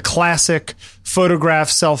crazy, but the classic photograph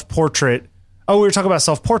self-portrait. Oh, we were talking about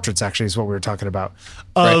self-portraits, actually, is what we were talking about.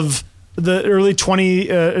 Of the early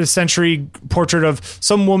 20th century portrait of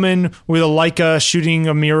some woman with a Leica shooting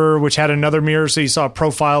a mirror, which had another mirror, so you saw a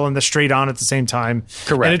profile and the straight on at the same time.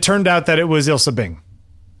 Correct. And it turned out that it was Ilse Bing.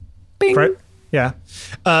 Bing. Right? Yeah.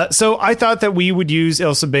 So I thought that we would use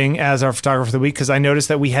Ilse Bing as our photographer of the week because I noticed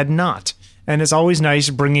that we had not. And it's always nice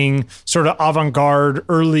bringing sort of avant-garde,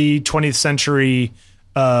 early 20th century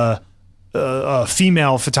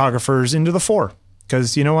female photographers into the fore.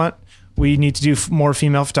 Because you know what? We need to do more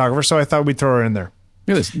female photographers, so I thought we'd throw her in there.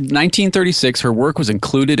 Look at this. 1936, her work was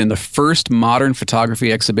included in the first modern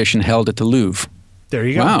photography exhibition held at the Louvre. There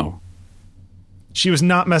you go. Wow. She was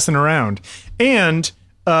not messing around. And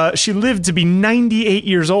she lived to be 98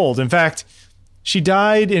 years old. In fact, she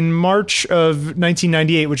died in March of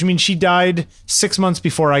 1998, which means she died 6 months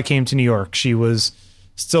before I came to New York. She was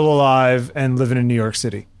still alive and living in New York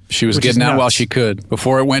City. She was getting out while she could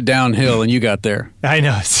before it went downhill and you got there. I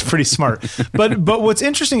know, it's pretty smart. But what's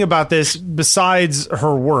interesting about this, besides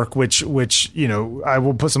her work, which you know, I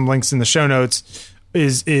will put some links in the show notes,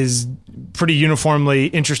 is pretty uniformly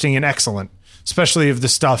interesting and excellent, especially of the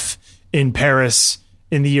stuff in Paris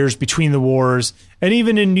in the years between the wars, and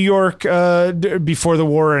even in New York before the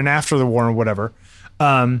war and after the war and whatever,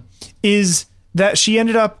 is that she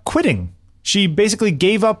ended up quitting. She basically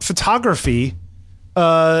gave up photography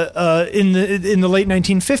in the late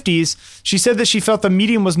 1950s. She said that she felt the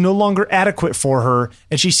medium was no longer adequate for her,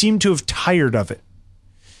 and she seemed to have tired of it.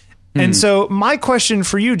 And so my question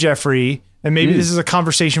for you, Jeffrey, and maybe this is a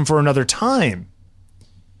conversation for another time,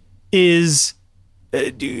 is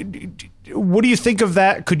what do you think of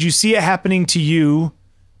that? Could you see it happening to you?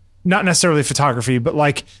 Not necessarily photography, but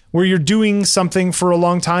like where you're doing something for a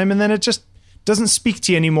long time and then it just doesn't speak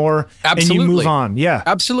to you anymore. Absolutely. And you move on. Yeah.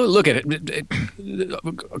 Absolutely. Look at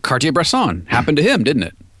it. Cartier-Bresson happened to him, didn't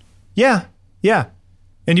it? Yeah. Yeah.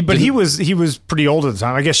 And but he was pretty old at the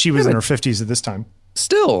time. I guess she was in her 50s at this time.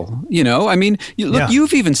 Still, you know, I mean,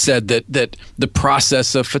 you've even said that the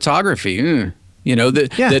process of photography, you know,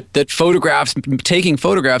 that photographs, taking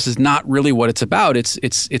photographs is not really what it's about. It's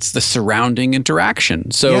the surrounding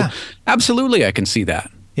interaction. So absolutely, I can see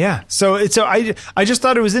that. Yeah. So I just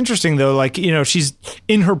thought it was interesting though. Like, you know, she's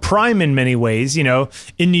in her prime in many ways, you know,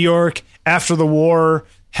 in New York after the war,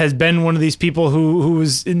 has been one of these people who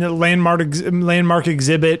was in the landmark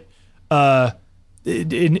exhibit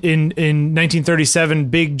In 1937,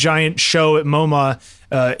 big giant show at MoMA,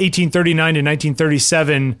 1839 to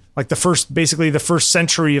 1937, like basically the first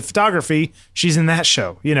century of photography. She's in that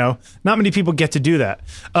show. Not many people get to do that.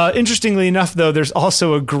 Interestingly enough, though, there's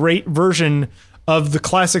also a great version of the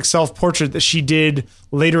classic self-portrait that she did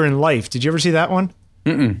later in life. Did you ever see that one?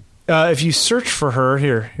 Mm-mm. If you search for her,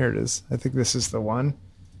 here it is. I think this is the one.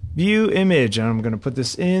 View image. And I'm going to put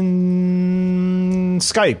this in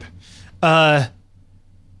Skype.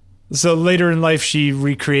 So later in life, she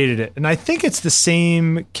recreated it. And I think it's the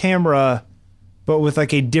same camera, but with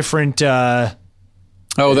like a different... oh,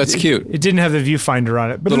 that's cute. It didn't have the viewfinder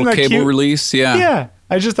on it. But little cable cute? release, yeah. Yeah,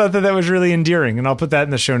 I just thought that was really endearing. And I'll put that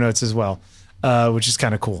in the show notes as well, which is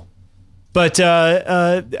kind of cool. But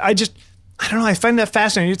I don't know, I find that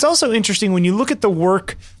fascinating. It's also interesting when you look at the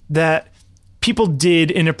work that people did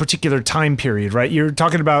in a particular time period, right? You're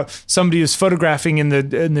talking about somebody who's photographing in the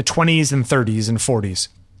 20s and 30s and 40s.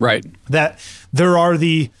 Right. That there are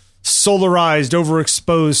the solarized,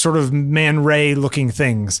 overexposed sort of Man Ray looking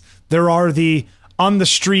things. There are the on the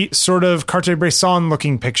street sort of Cartier-Bresson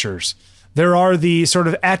looking pictures. There are the sort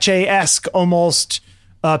of Atget-esque almost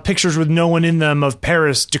pictures with no one in them of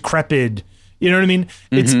Paris decrepit. You know what I mean?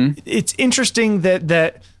 It's interesting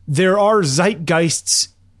that there are zeitgeists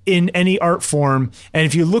in any art form. And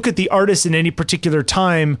if you look at the artists in any particular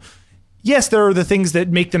time, yes, there are the things that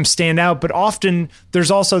make them stand out, but often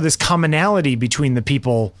there's also this commonality between the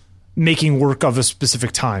people making work of a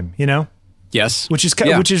specific time, Yes. Which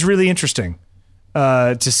is really interesting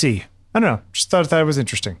to see. I don't know. Just thought that was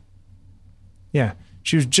interesting. Yeah.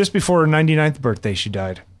 She was just before her 99th birthday. She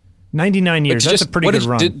died. 99 years. That's a pretty good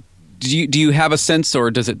run. Do you have a sense, or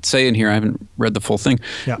does it say in here? I haven't read the full thing.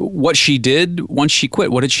 Yeah. What she did once she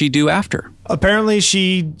quit. What did she do after? Apparently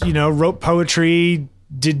she, wrote poetry,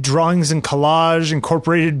 did drawings and collage,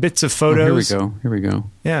 incorporated bits of photos. Oh, here we go.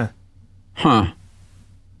 Yeah. Huh.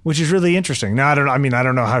 Which is really interesting. Now, I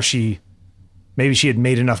don't know how maybe she had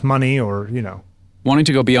made enough money or, Wanting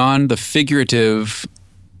to go beyond the figurative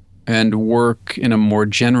and work in a more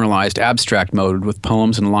generalized abstract mode with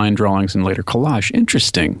poems and line drawings and later collage.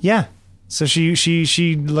 Interesting. Yeah. So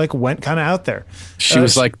she like went kind of out there. She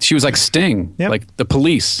was like Sting, yep. like the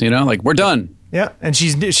Police, like we're done. Yeah, and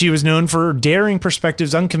she was known for daring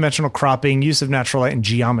perspectives, unconventional cropping, use of natural light, and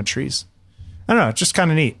geometries. I don't know, just kind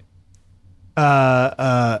of neat.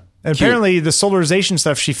 Apparently, the solarization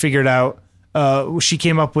stuff she figured out, she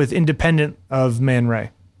came up with independent of Man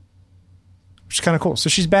Ray, which is kind of cool. So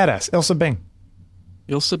she's badass. Ilse Bing.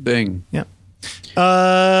 Ilse Bing. Yeah.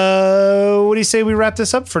 What do you say we wrap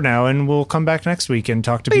this up for now, and we'll come back next week and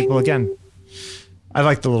talk to people again. I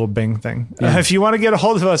like the little Bing thing. Yeah. If you want to get a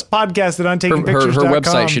hold of us, podcast at ontakingpictures.com. Her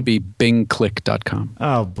website should be bingclick.com.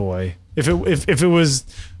 Oh, boy. If it was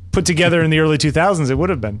put together in the early 2000s, it would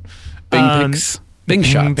have been. Bing pics. Bing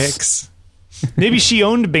shots. Bing pics. Maybe she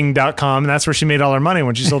owned Bing.com, and that's where she made all her money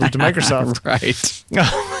when she sold it to Microsoft. Right.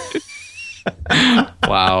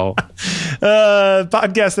 Wow.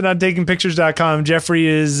 Podcast at ontakingpictures.com. Jeffrey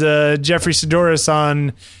is Jeffrey Sidoris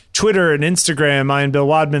on Twitter and Instagram. I am Bill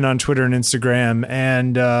Wadman on Twitter and Instagram.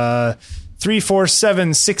 And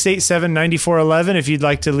 347-687-9411 if you'd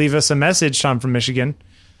like to leave us a message, Tom from Michigan.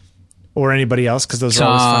 Or anybody else, because those are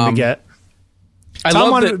always fun to get. I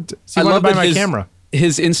love that my camera.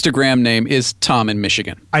 His Instagram name is Tom in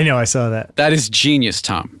Michigan. I know, I saw that. That is genius,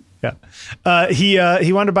 Tom. Yeah. He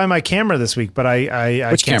wanted to buy my camera this week, but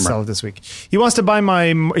I can't sell it this week. He wanted to buy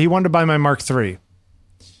my Mark III.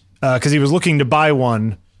 Because he was looking to buy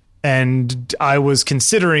one, and I was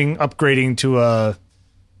considering upgrading to a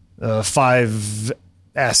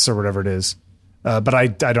 5S or whatever it is. But I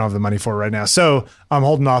don't have the money for it right now. So I'm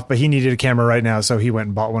holding off, but he needed a camera right now, so he went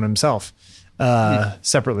and bought one himself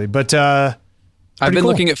separately. But I've been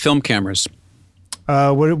looking at film cameras.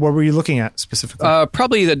 What were you looking at specifically?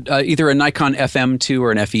 Probably either a Nikon FM2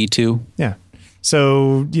 or an FE2. Yeah.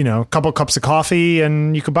 So, a couple cups of coffee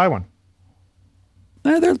and you could buy one.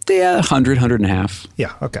 They're 100, 100 and a half.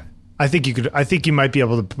 Yeah. Okay. I think you might be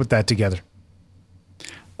able to put that together.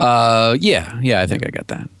 Yeah. I think I got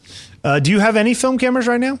that. Do you have any film cameras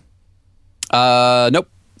right now? Nope.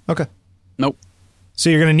 Okay. Nope. So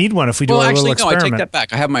you're going to need one if we do a little experiment. I take that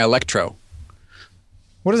back. I have my Electro.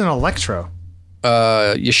 What is an Electro?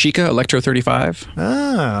 Yashica Electro 35. Oh,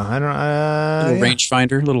 I don't know. Little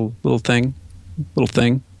rangefinder, little thing.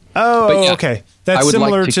 Oh, yeah, okay. That's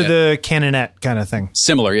similar to the Canonet kind of thing.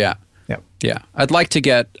 Similar, yeah. Yeah. I'd like to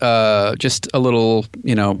get just a little,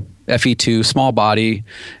 FE2, small body,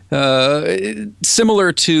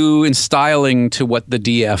 similar to in styling to what the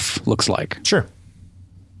DF looks like. Sure.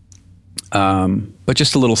 But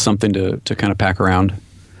just a little something to kind of pack around.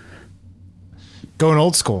 Going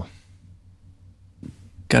old school.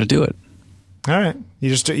 Got to do it. All right.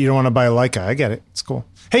 You don't want to buy a Leica. I get it. It's cool.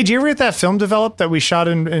 Hey, do you ever get that film developed that we shot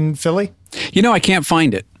in Philly? I can't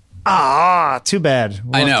find it. Too bad.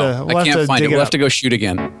 I know. I can't find it. We'll have to go shoot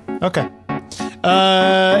again. Okay.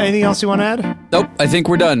 Anything else you want to add? Nope. I think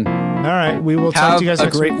we're done. All right. We will talk to you guys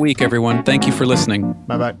next week. Have a great week, everyone. Thank you for listening.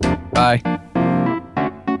 Bye-bye. Bye.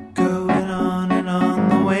 Going on and on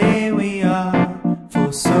the way we are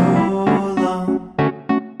for so long.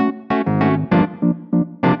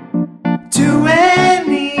 To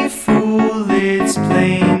any fool, it's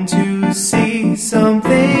plain to see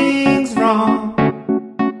something's wrong.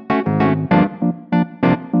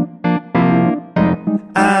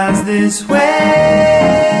 As this way,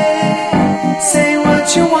 say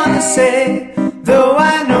what you wanna say, though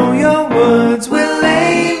I know your words will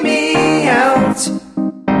lay me out,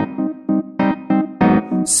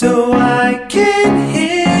 so I can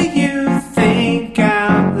hear you think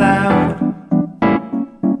out loud.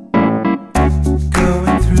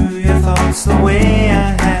 Going through your thoughts the way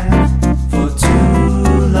I have for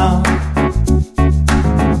too long.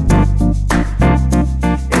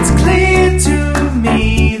 It's clear to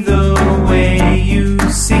me the way you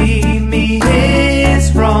see me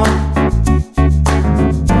is wrong.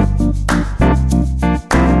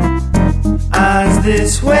 As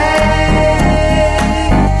this way